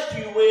has blessed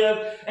you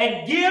with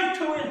and give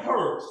till it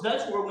hurts?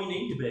 That's where we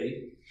need to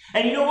be.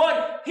 And you know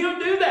what? He'll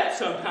do that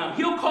sometime.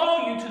 He'll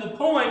call you to the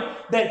point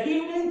that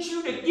He wants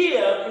you to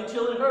give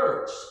until it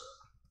hurts.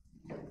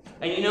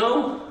 And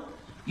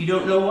you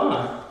don't know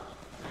why.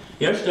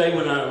 Yesterday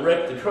when I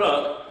wrecked the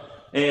truck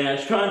and I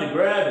was trying to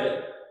grab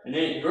it and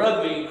then it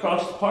drugged me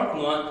across the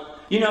parking lot,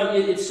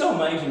 it's so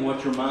amazing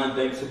what your mind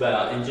thinks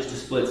about in just a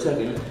split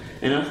second.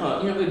 And I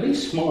thought, it'd be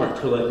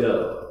smart to let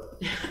go.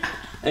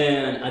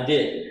 And I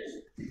didn't.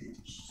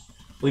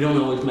 We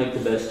don't always make the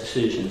best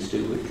decisions,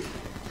 do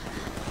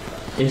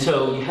we? And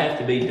so you have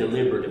to be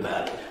deliberate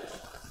about it.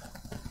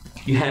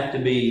 You have to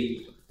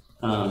be,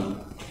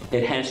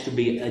 it has to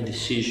be a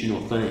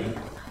decisional thing.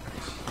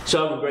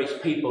 Sovereign grace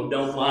people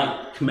don't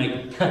like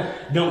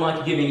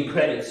to give any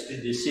credits to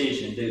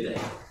decision, do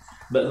they?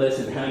 But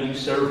listen, how you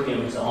serve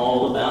Him is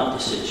all about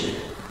decision.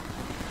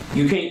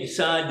 You can't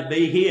decide to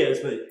be His,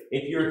 but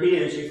if you're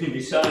His, you can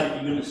decide if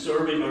you're going to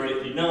serve Him or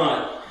if you're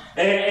not.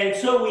 And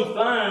so we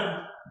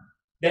find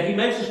that He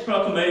makes this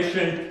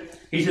proclamation.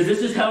 He says, this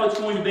is how it's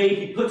going to be.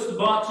 He puts the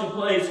box in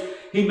place.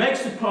 He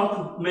makes the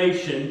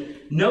proclamation.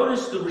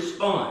 Notice the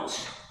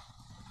response.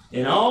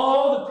 And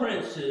all the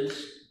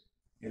princes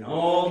and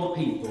all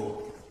the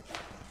people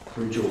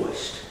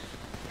rejoiced.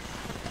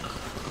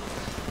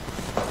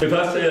 If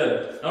I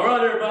said, all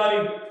right,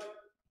 everybody,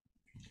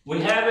 we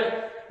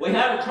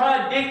haven't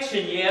tried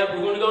Dixon yet. We're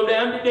going to go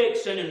down to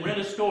Dixon and rent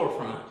a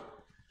storefront.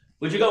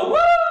 Would you go,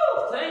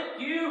 woo, thank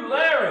you,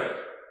 Larry?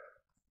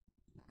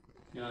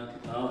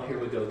 Oh, here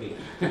we go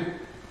again.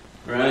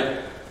 Right?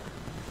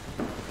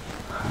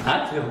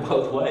 I feel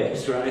both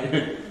ways,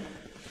 right?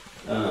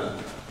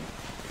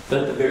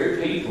 But the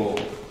very people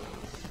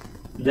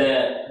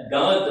that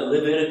God, the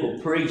Levitical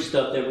priest,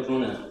 thought they were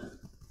going to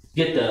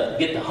get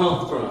the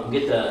hump from,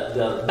 get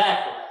the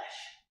backlash,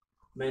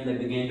 man, they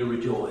began to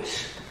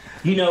rejoice.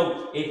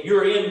 If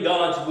you're in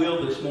God's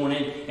will this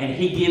morning and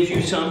He gives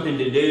you something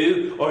to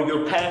do, or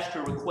your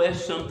pastor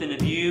requests something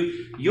of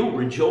you, you'll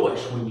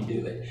rejoice when you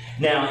do it.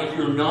 Now, if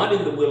you're not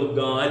in the will of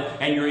God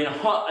and you're in a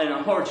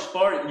hard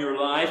spot in your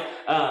life,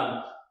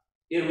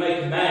 it'll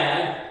make you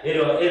mad.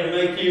 It'll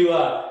make you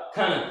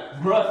kind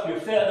of gruff your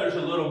feathers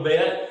a little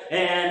bit,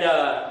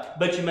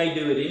 but you may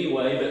do it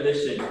anyway. But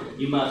listen,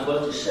 you might as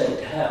well just sit at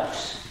the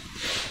house.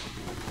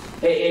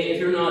 If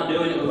you're not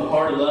doing it with a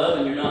heart of love,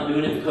 and you're not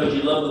doing it because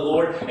you love the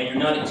Lord, and you're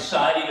not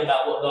excited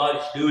about what God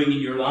is doing in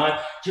your life,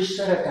 just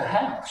sit at the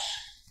house.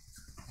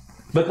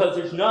 Because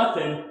there's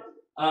nothing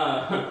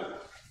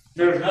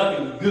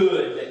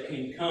good that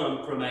can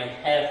come from a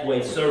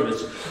halfway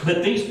service.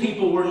 But these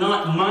people were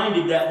not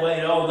minded that way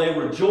at all. They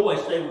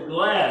rejoiced. They were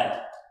glad.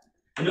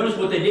 And notice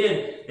what they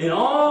did. And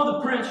all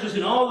the princes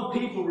and all the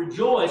people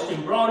rejoiced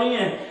and brought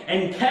in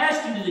and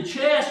cast into the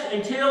chest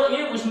until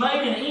it was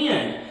made an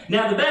end.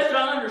 Now, the best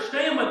I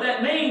understand what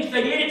that means,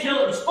 they did it till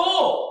it was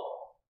full.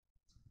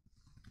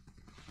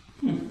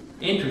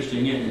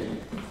 Interesting, isn't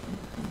it?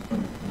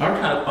 Our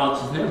tithe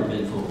box has never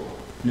been full.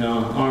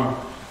 No,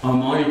 our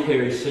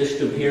monetary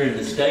system here in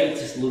the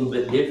States is a little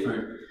bit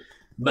different.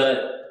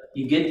 But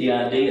you get the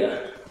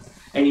idea.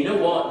 And you know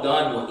what?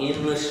 God will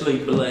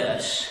endlessly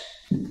bless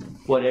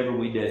whatever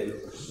we do.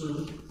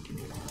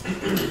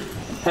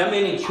 How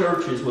many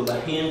churches with a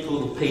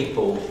handful of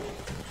people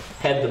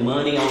have the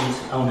money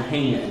on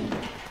hand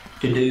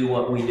to do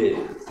what we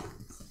do?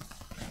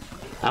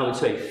 I would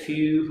say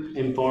few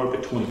and far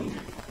between.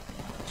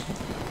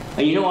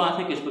 And you know why? I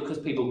think it's because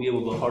people give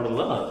with a heart of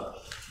love.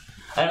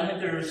 I don't think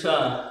there's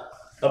a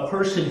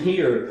person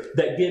here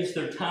that gives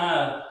their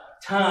tithes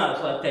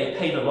like they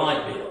pay the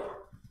light bill.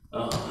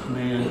 Oh,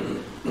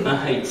 man. I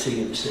hate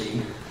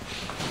CMC.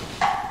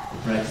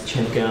 Right,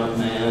 check out,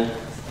 man.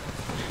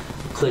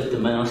 Click the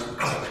mouse.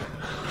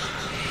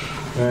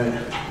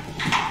 Right.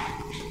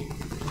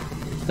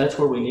 That That's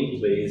where we need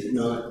to be, is it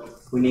not?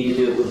 We need to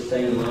do it with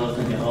faith and love,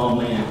 thinking, oh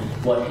man,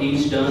 what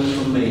he's done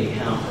for me,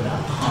 how could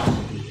I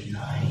possibly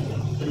deny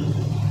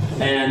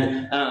him?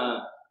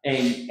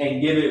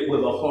 And give it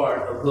with a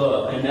heart of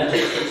love. And that's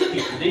what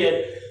these people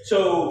did.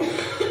 So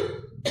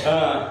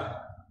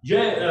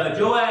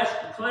Joash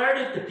declared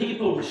it, the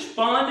people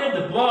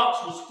responded, the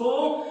box was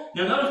full.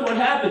 Now notice what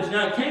happens.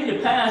 Now it came to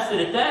pass that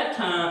at that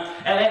time,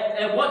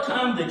 at what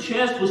time the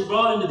chest was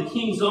brought into the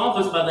king's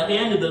office by the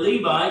hand of the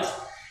Levites,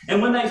 and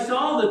when they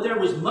saw that there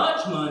was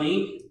much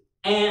money,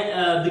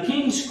 and the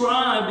king's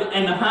scribe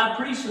and the high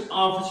priest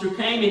officer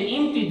came and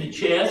emptied the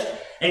chest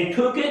and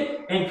took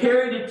it and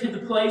carried it to the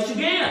place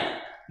again.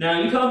 Now,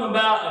 you're talking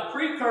about a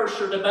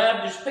precursor to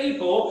Baptist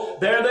people.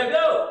 There they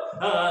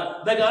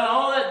go. They got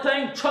all that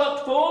thing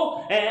chucked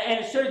full,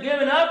 and instead of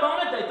giving up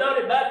on it, they threw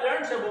it back there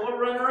and said, well, we'll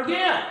run her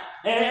again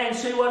and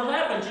see what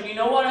happens. And you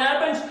know what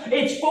happens?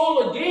 It's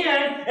full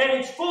again, and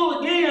it's full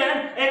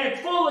again, and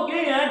it's full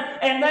again,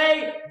 and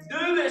they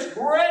do this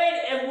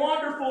great and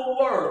wonderful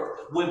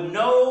work with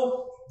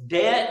no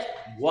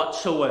debt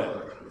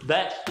whatsoever.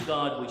 That's the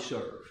God we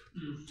serve.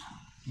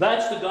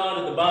 That's the God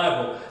of the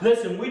Bible.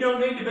 Listen, we don't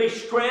need to be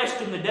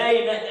stressed in the day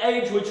and that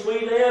age which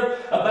we live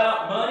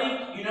about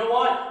money. You know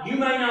what? You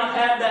may not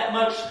have that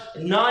much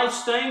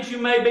nice things. You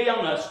may be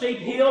on a steep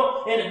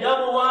hill in a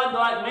double wide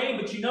like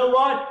me, but you know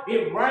what?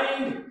 It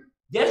rained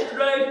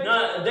yesterday,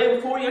 the day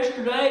before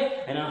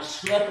yesterday, and I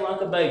slept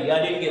like a baby.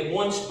 I didn't get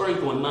one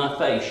sprinkle in my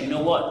face. You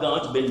know what?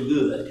 God's been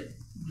good.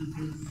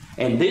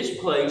 And this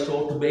place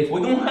ought to be, if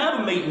we're going to have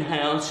a meeting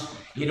house,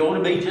 it ought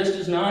to be just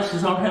as nice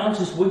as our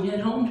houses we get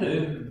home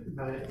to.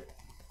 Right.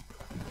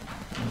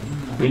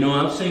 You know,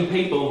 I've seen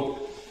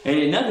people, and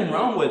there's nothing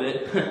wrong with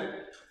it,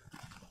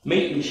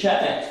 meet in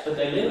shacks, but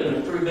they live in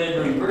a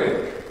 3-bedroom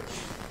brick.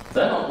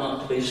 That ought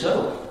not to be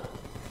so.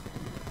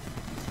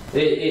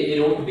 It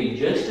ought to be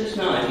just as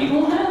nice. You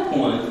don't have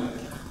one.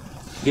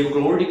 Give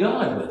glory to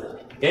God with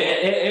it.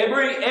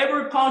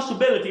 Every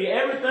possibility,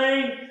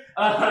 everything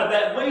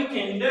that we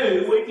can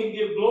do, we can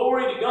give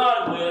glory to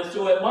God with,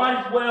 so it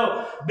might as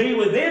well be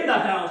within the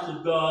house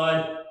of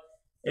God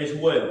as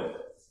well.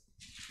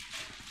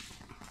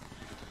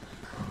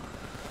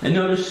 And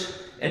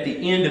notice at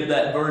the end of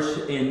that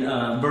verse, in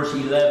verse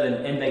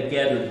 11, and they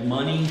gathered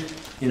money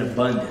in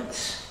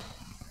abundance.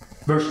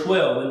 Verse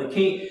 12, and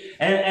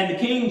the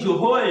king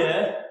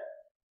Jehoiada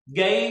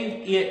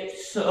gave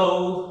it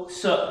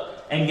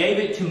and gave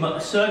it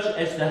to such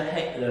as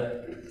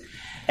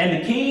and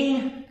the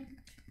king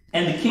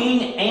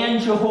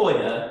and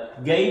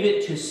Jehoiada gave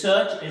it to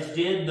such as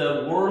did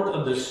the work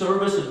of the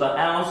service of the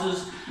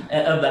house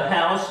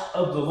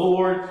of the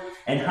Lord,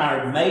 and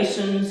hired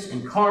masons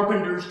and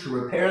carpenters to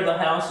repair the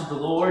house of the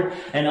Lord,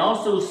 and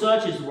also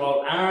such as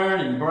wrought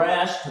iron and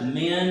brass to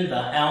mend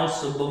the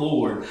house of the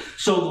Lord.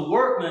 So the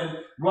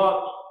workmen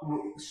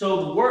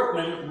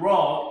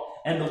wrought,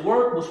 and the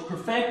work was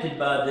perfected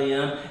by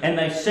them, and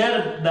they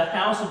set the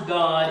house of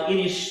God in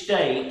his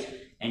state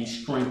and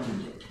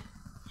strengthened it.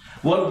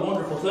 What a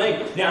wonderful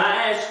thing. Now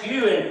I ask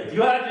you, and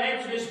you have to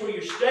answer this for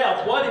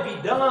yourself, what have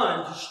you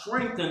done to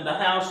strengthen the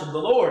house of the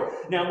Lord?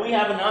 Now we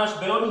have a nice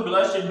building,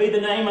 blessed be the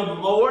name of the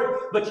Lord,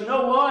 but you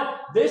know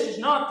what? This is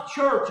not the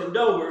church in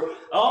Dover.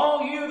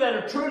 All you that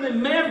are truly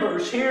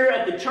members here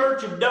at the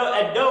church at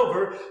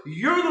Dover,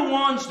 you're the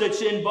ones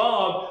that's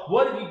involved.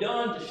 What have you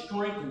done to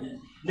strengthen it?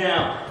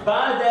 Now,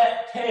 by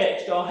that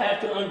text, I'll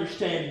have to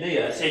understand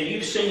this, and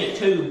you've seen it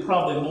too,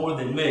 probably more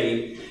than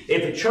me.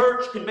 If a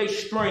church can be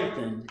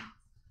strengthened,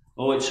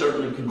 oh, it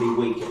certainly can be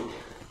weakened.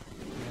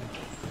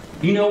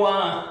 You know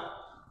why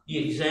you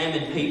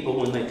examine people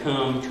when they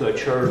come to a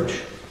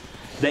church?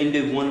 They can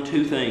do one of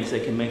two things.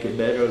 They can make it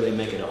better, or they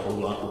make it a whole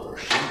lot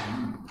worse.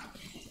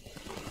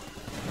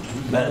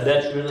 But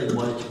that's really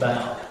what it's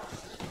about.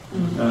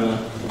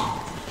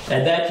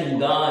 And that's in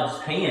God's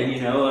hand,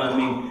 you know. I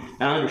mean,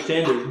 I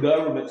understand there's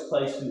governments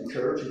placed in the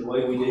church, and the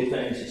way we do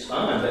things is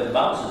fine, but the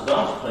Bible says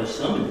God's placed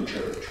some in the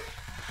church.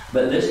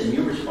 But listen,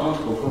 you're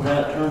responsible for how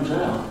it turns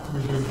out.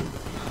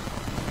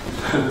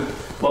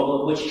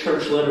 Well, which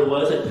church letter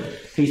was it?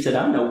 He said,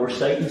 I know where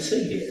Satan's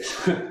seat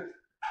is.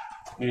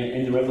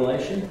 in the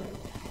Revelation.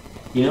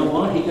 You know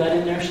what? He got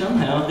in there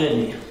somehow,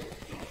 didn't he?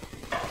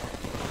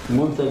 And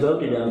once they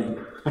voted on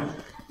him,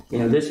 you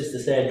know, this is the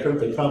sad truth,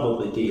 they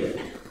probably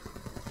did.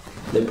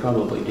 They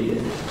probably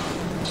did.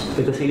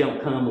 Because he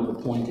don't come with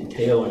a pointed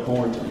tail and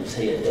horns on his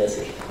head, does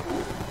he?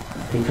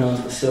 He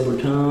comes with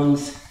silver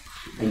tongues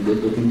and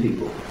good-looking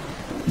people.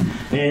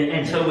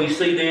 And so we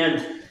see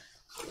then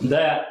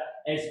that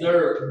as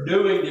they're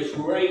doing this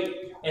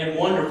great and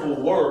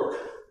wonderful work,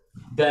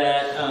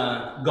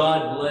 that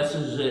God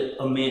blesses it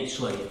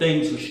immensely.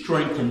 Things are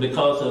strengthened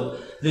because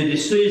of the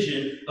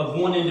decision of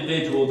one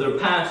individual, their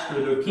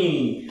pastor, their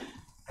king,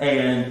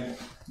 and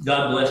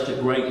God blessed it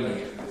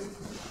greatly.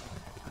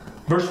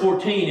 Verse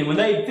 14, and when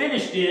they had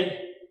finished it,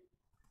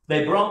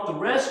 they brought the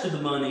rest of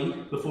the money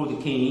before the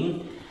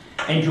king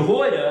and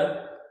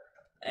Jehoiada,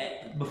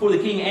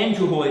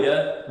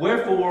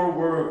 wherefore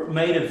were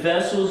made of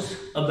vessels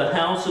of the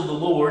house of the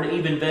Lord,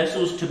 even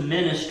vessels to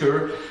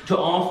minister, to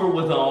offer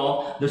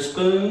withal, the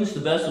spoons, the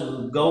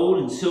vessels of gold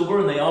and silver,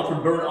 and they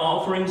offered burnt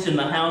offerings in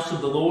the house of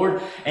the Lord,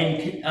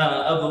 and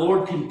of the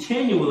Lord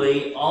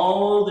continually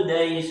all the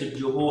days of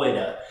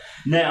Jehoiada.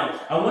 Now,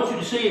 I want you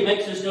to see, it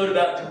makes this note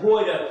about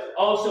Jehoiada.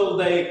 Also,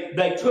 they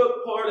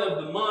took part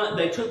of the money,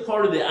 they took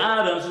part of the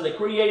items, and they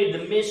created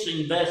the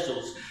missing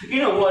vessels. You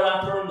know what?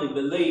 I firmly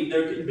believe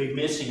there could be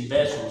missing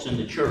vessels in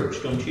the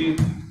church, don't you?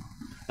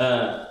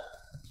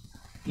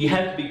 You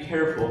have to be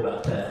careful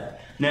about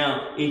that.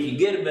 Now, if you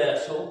get a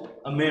vessel,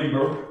 a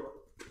member,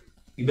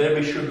 you better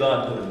be sure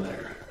God put them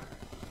there.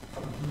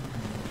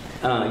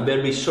 You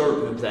better be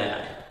certain of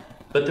that.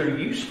 But they're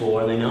useful,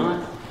 are they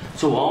not?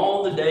 So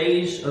all the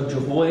days of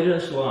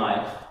Jehoiada's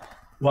life,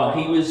 while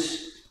he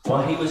was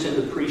in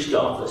the priest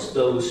office,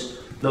 those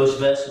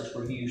vessels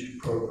were used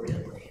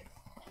appropriately.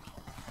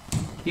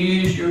 You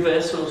used your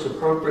vessels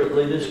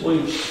appropriately this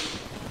week?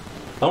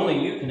 Only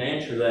you can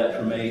answer that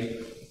for me.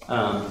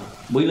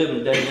 We live in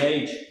a day and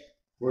age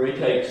where it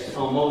takes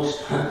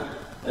almost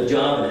a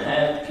job and a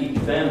half to keep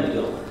your family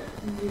going.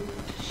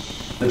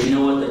 But you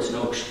know what? That's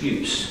no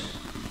excuse.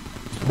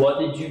 What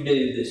did you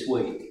do this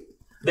week?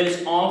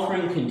 This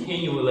offering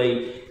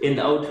continually in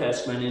the Old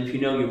Testament, and if you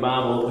know your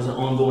Bible, it was an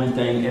ongoing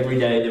thing every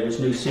day. There was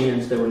new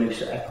sins, there were new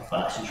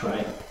sacrifices,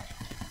 right?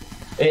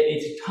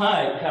 It's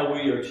tied how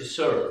we are to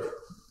serve.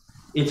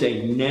 It's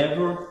a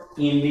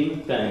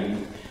never-ending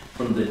thing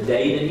from the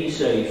day that He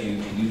saves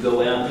you till you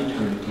go out in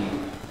eternity.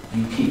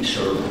 You keep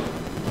serving.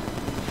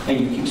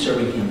 And you keep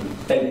serving Him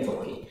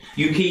faithfully.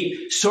 You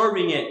keep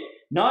serving it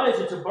not as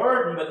it's a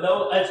burden, but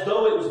as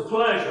though it was a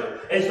pleasure,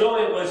 as though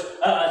it was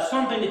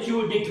something that you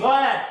would be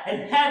glad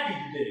and happy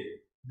to do.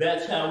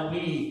 That's how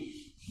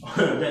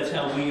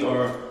we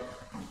are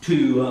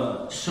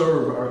to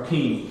serve our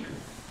King.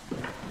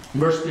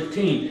 Verse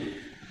 15.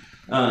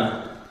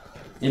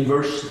 In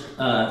verse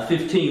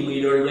 15, we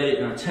had already read it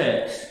in our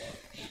text.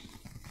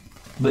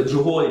 But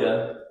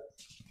Jehoiada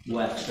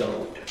waxed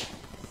old.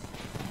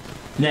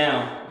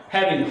 Now,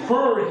 having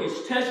heard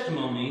his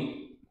testimony,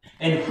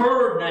 and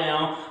heard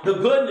now the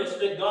goodness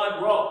that God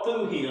brought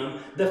through him,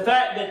 the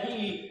fact that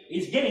he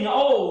is getting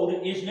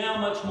old is now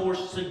much more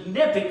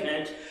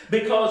significant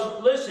because,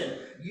 listen,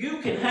 you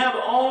can have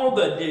all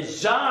the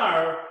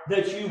desire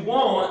that you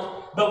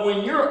want, but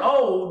when you're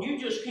old, you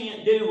just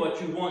can't do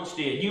what you once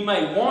did. You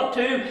may want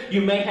to,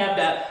 you may have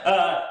that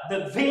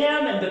the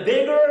vim and the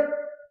vigor,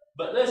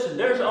 but listen,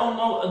 there's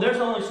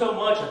only so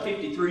much a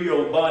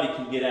 53-year-old body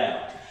can get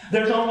out.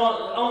 There's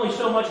only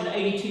so much an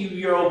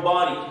 82-year-old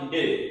body can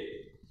do.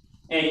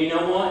 And you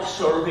know what?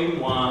 Serve Him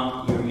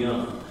while you're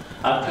young.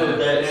 I've told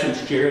that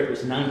since Jared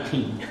was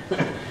 19.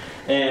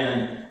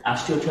 And I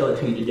still tell it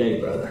to you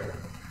today, brother.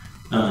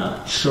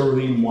 Serve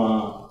Him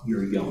while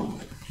you're young.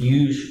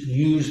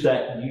 Use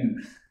that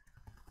youth.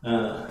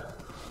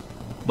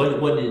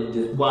 What did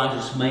the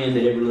wisest man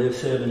that ever lived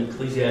said in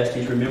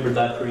Ecclesiastes? Remember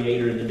thy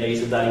Creator in the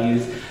days of thy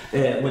youth,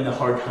 when the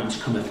hard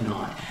times cometh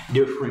not.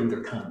 Dear friend,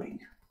 they're coming.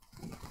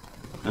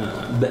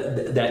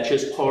 That's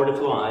just part of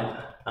life.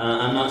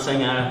 I'm not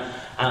saying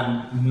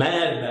I'm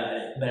mad about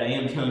it, but I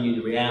am telling you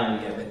the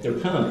reality of it. They're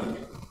coming.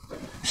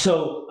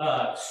 So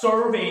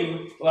serve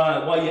Him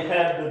while you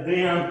have the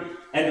vim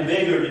and the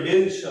vigor to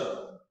do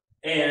so.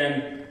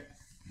 And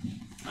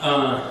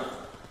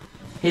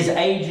His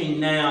aging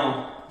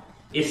now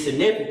is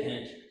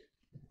significant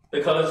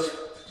because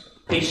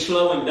He's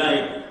slowing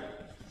down.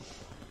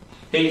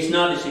 He's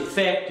not as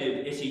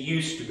effective as He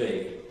used to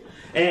be.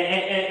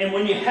 And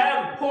when you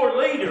have a poor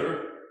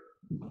leader,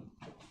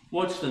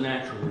 what's the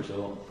natural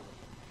result?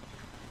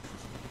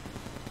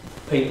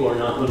 People are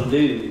not going to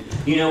do.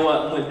 You know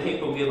what? When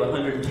people give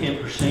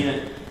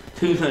 110%,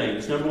 two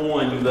things. Number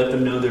one, you let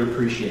them know they're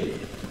appreciated.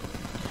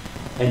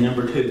 And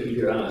number two, keep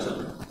your eyes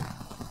on them.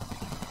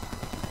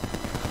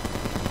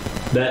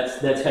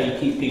 That's how you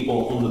keep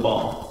people on the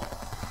ball.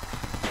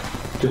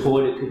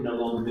 Jehoiada could no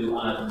longer do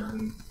either.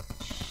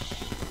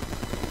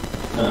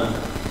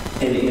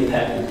 And it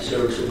impacted the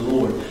service of the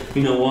Lord.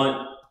 You know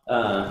what?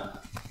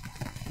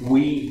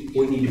 We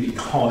need to be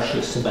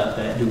cautious about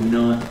that, do we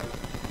not?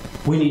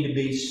 We need to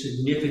be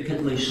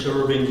significantly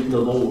serving the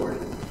Lord.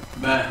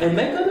 And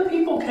make other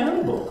people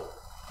accountable.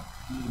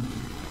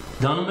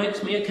 Donna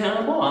makes me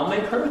accountable, I'll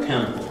make her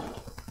accountable.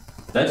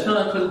 That's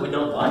not because we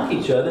don't like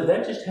each other,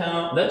 that's just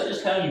how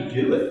you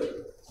do it.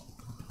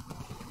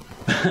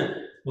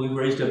 We've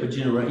raised up a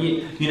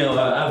generation. You know,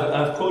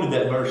 I've quoted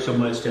that verse so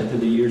much down through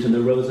the years, and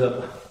there rose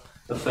up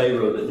a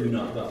Pharaoh that knew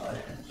not God.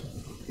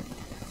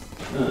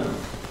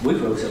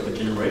 We've rose up a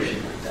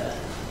generation like that.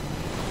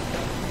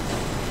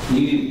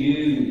 You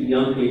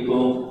young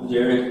people,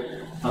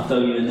 Jared, I'll throw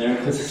you in there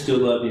because I still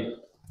love you.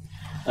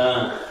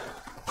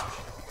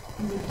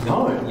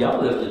 Y'all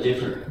live in a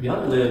different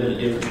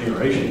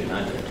generation,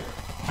 kind of.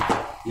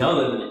 Y'all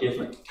live in a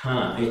different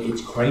time.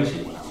 It's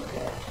crazy when I look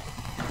at it.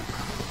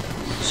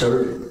 So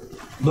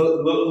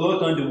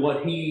look unto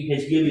what He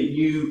has given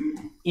you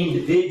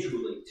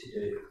individually to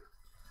do.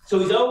 So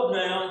he's old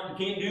now.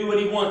 He can't do what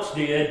he once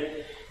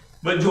did.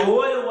 But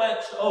Jehoiada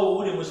waxed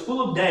old and was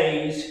full of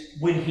days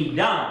when he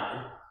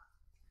died.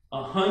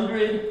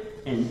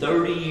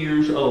 130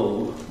 years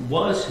old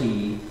was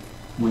he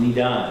when he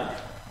died.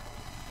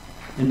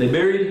 And they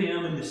buried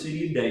him in the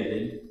city of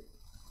David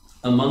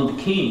among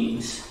the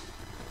kings.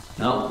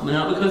 Not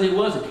because he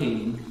was a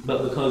king,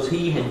 but because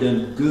he had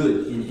done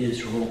good in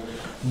Israel,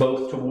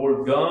 both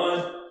toward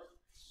God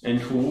and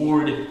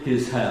toward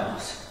his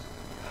house.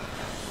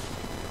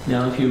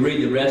 Now, if you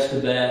read the rest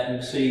of that,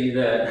 you see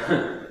that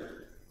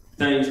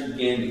things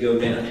began to go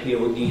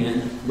downhill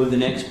again with the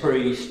next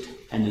priest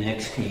and the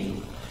next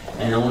king.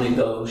 And on it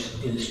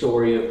goes in the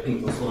story of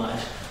people's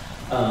lives.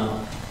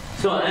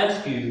 So I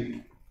ask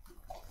you,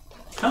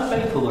 how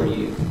faithful are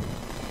you?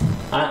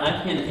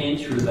 I can't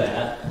answer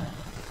that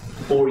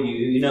for you.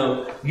 You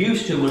know,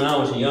 used to when I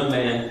was a young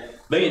man,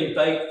 being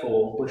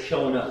faithful was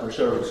showing up for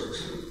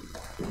services.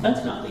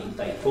 That's not being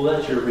faithful.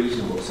 That's your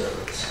reasonable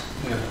service.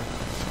 Yeah.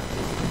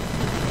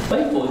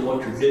 Faithful is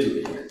what you're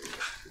doing.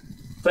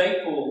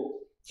 Faithful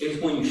is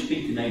when you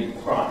speak the name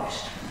of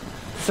Christ.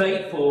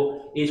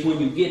 Faithful is when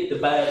you get the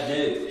bad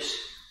news.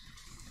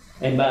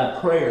 And by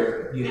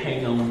prayer, you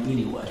hang on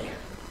anyway.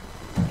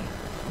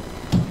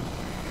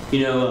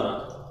 You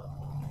know,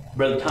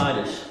 Brother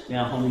Titus,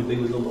 now home to be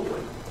with the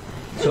Lord.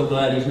 So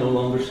glad he's no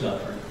longer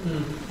suffering.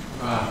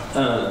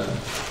 I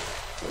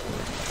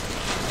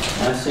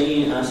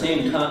see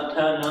him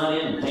tie knot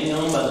in and hang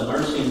on by the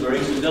mercy and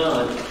grace of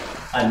God.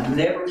 I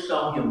never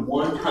saw him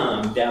one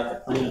time doubt the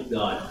plan of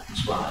God in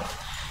his life.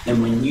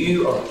 And when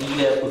you are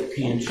eat up with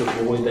cancer,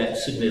 boy,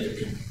 that's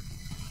significant.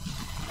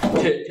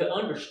 To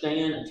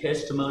understand a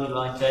testimony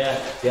like that,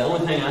 the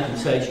only thing I can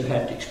say is you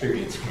have to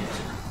experience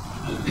cancer.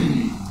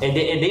 And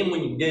then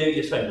when you do,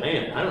 you say,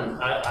 man,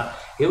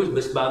 it was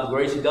just by the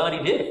grace of God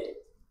he did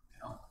it.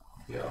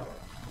 Yeah.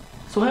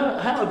 So how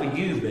have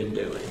you been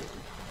doing?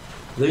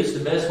 At least the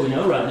best we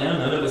know right now,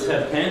 none of us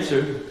have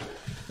cancer.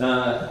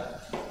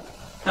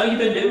 How you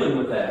been doing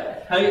with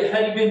that? How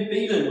you been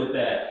feeling with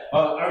that?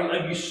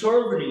 Are you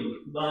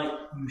serving like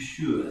you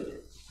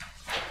should?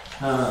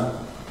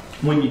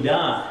 When you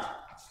die,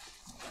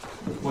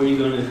 where are you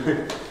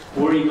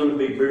going to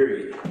be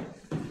buried?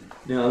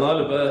 Now, a lot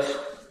of us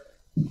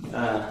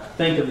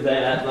think of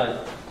that like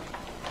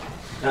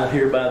out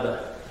here by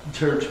the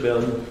church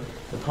building,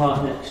 the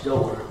plot next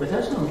door. But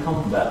that's what I'm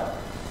talking about.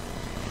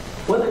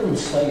 What are they going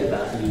to say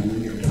about you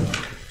when you're done?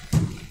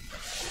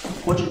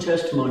 What's your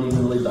testimony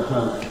going to leave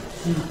behind?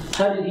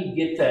 How did he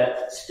get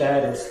that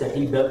status that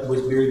he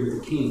was buried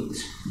with the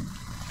kings?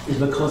 Is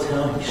because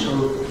how he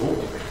served the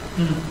Lord.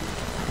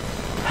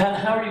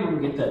 How are you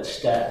going to get that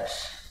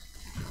status?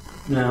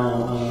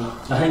 Now,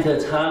 I think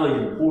that's highly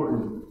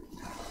important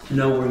to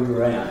know where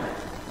you're at.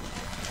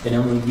 And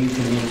only you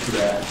can answer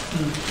that.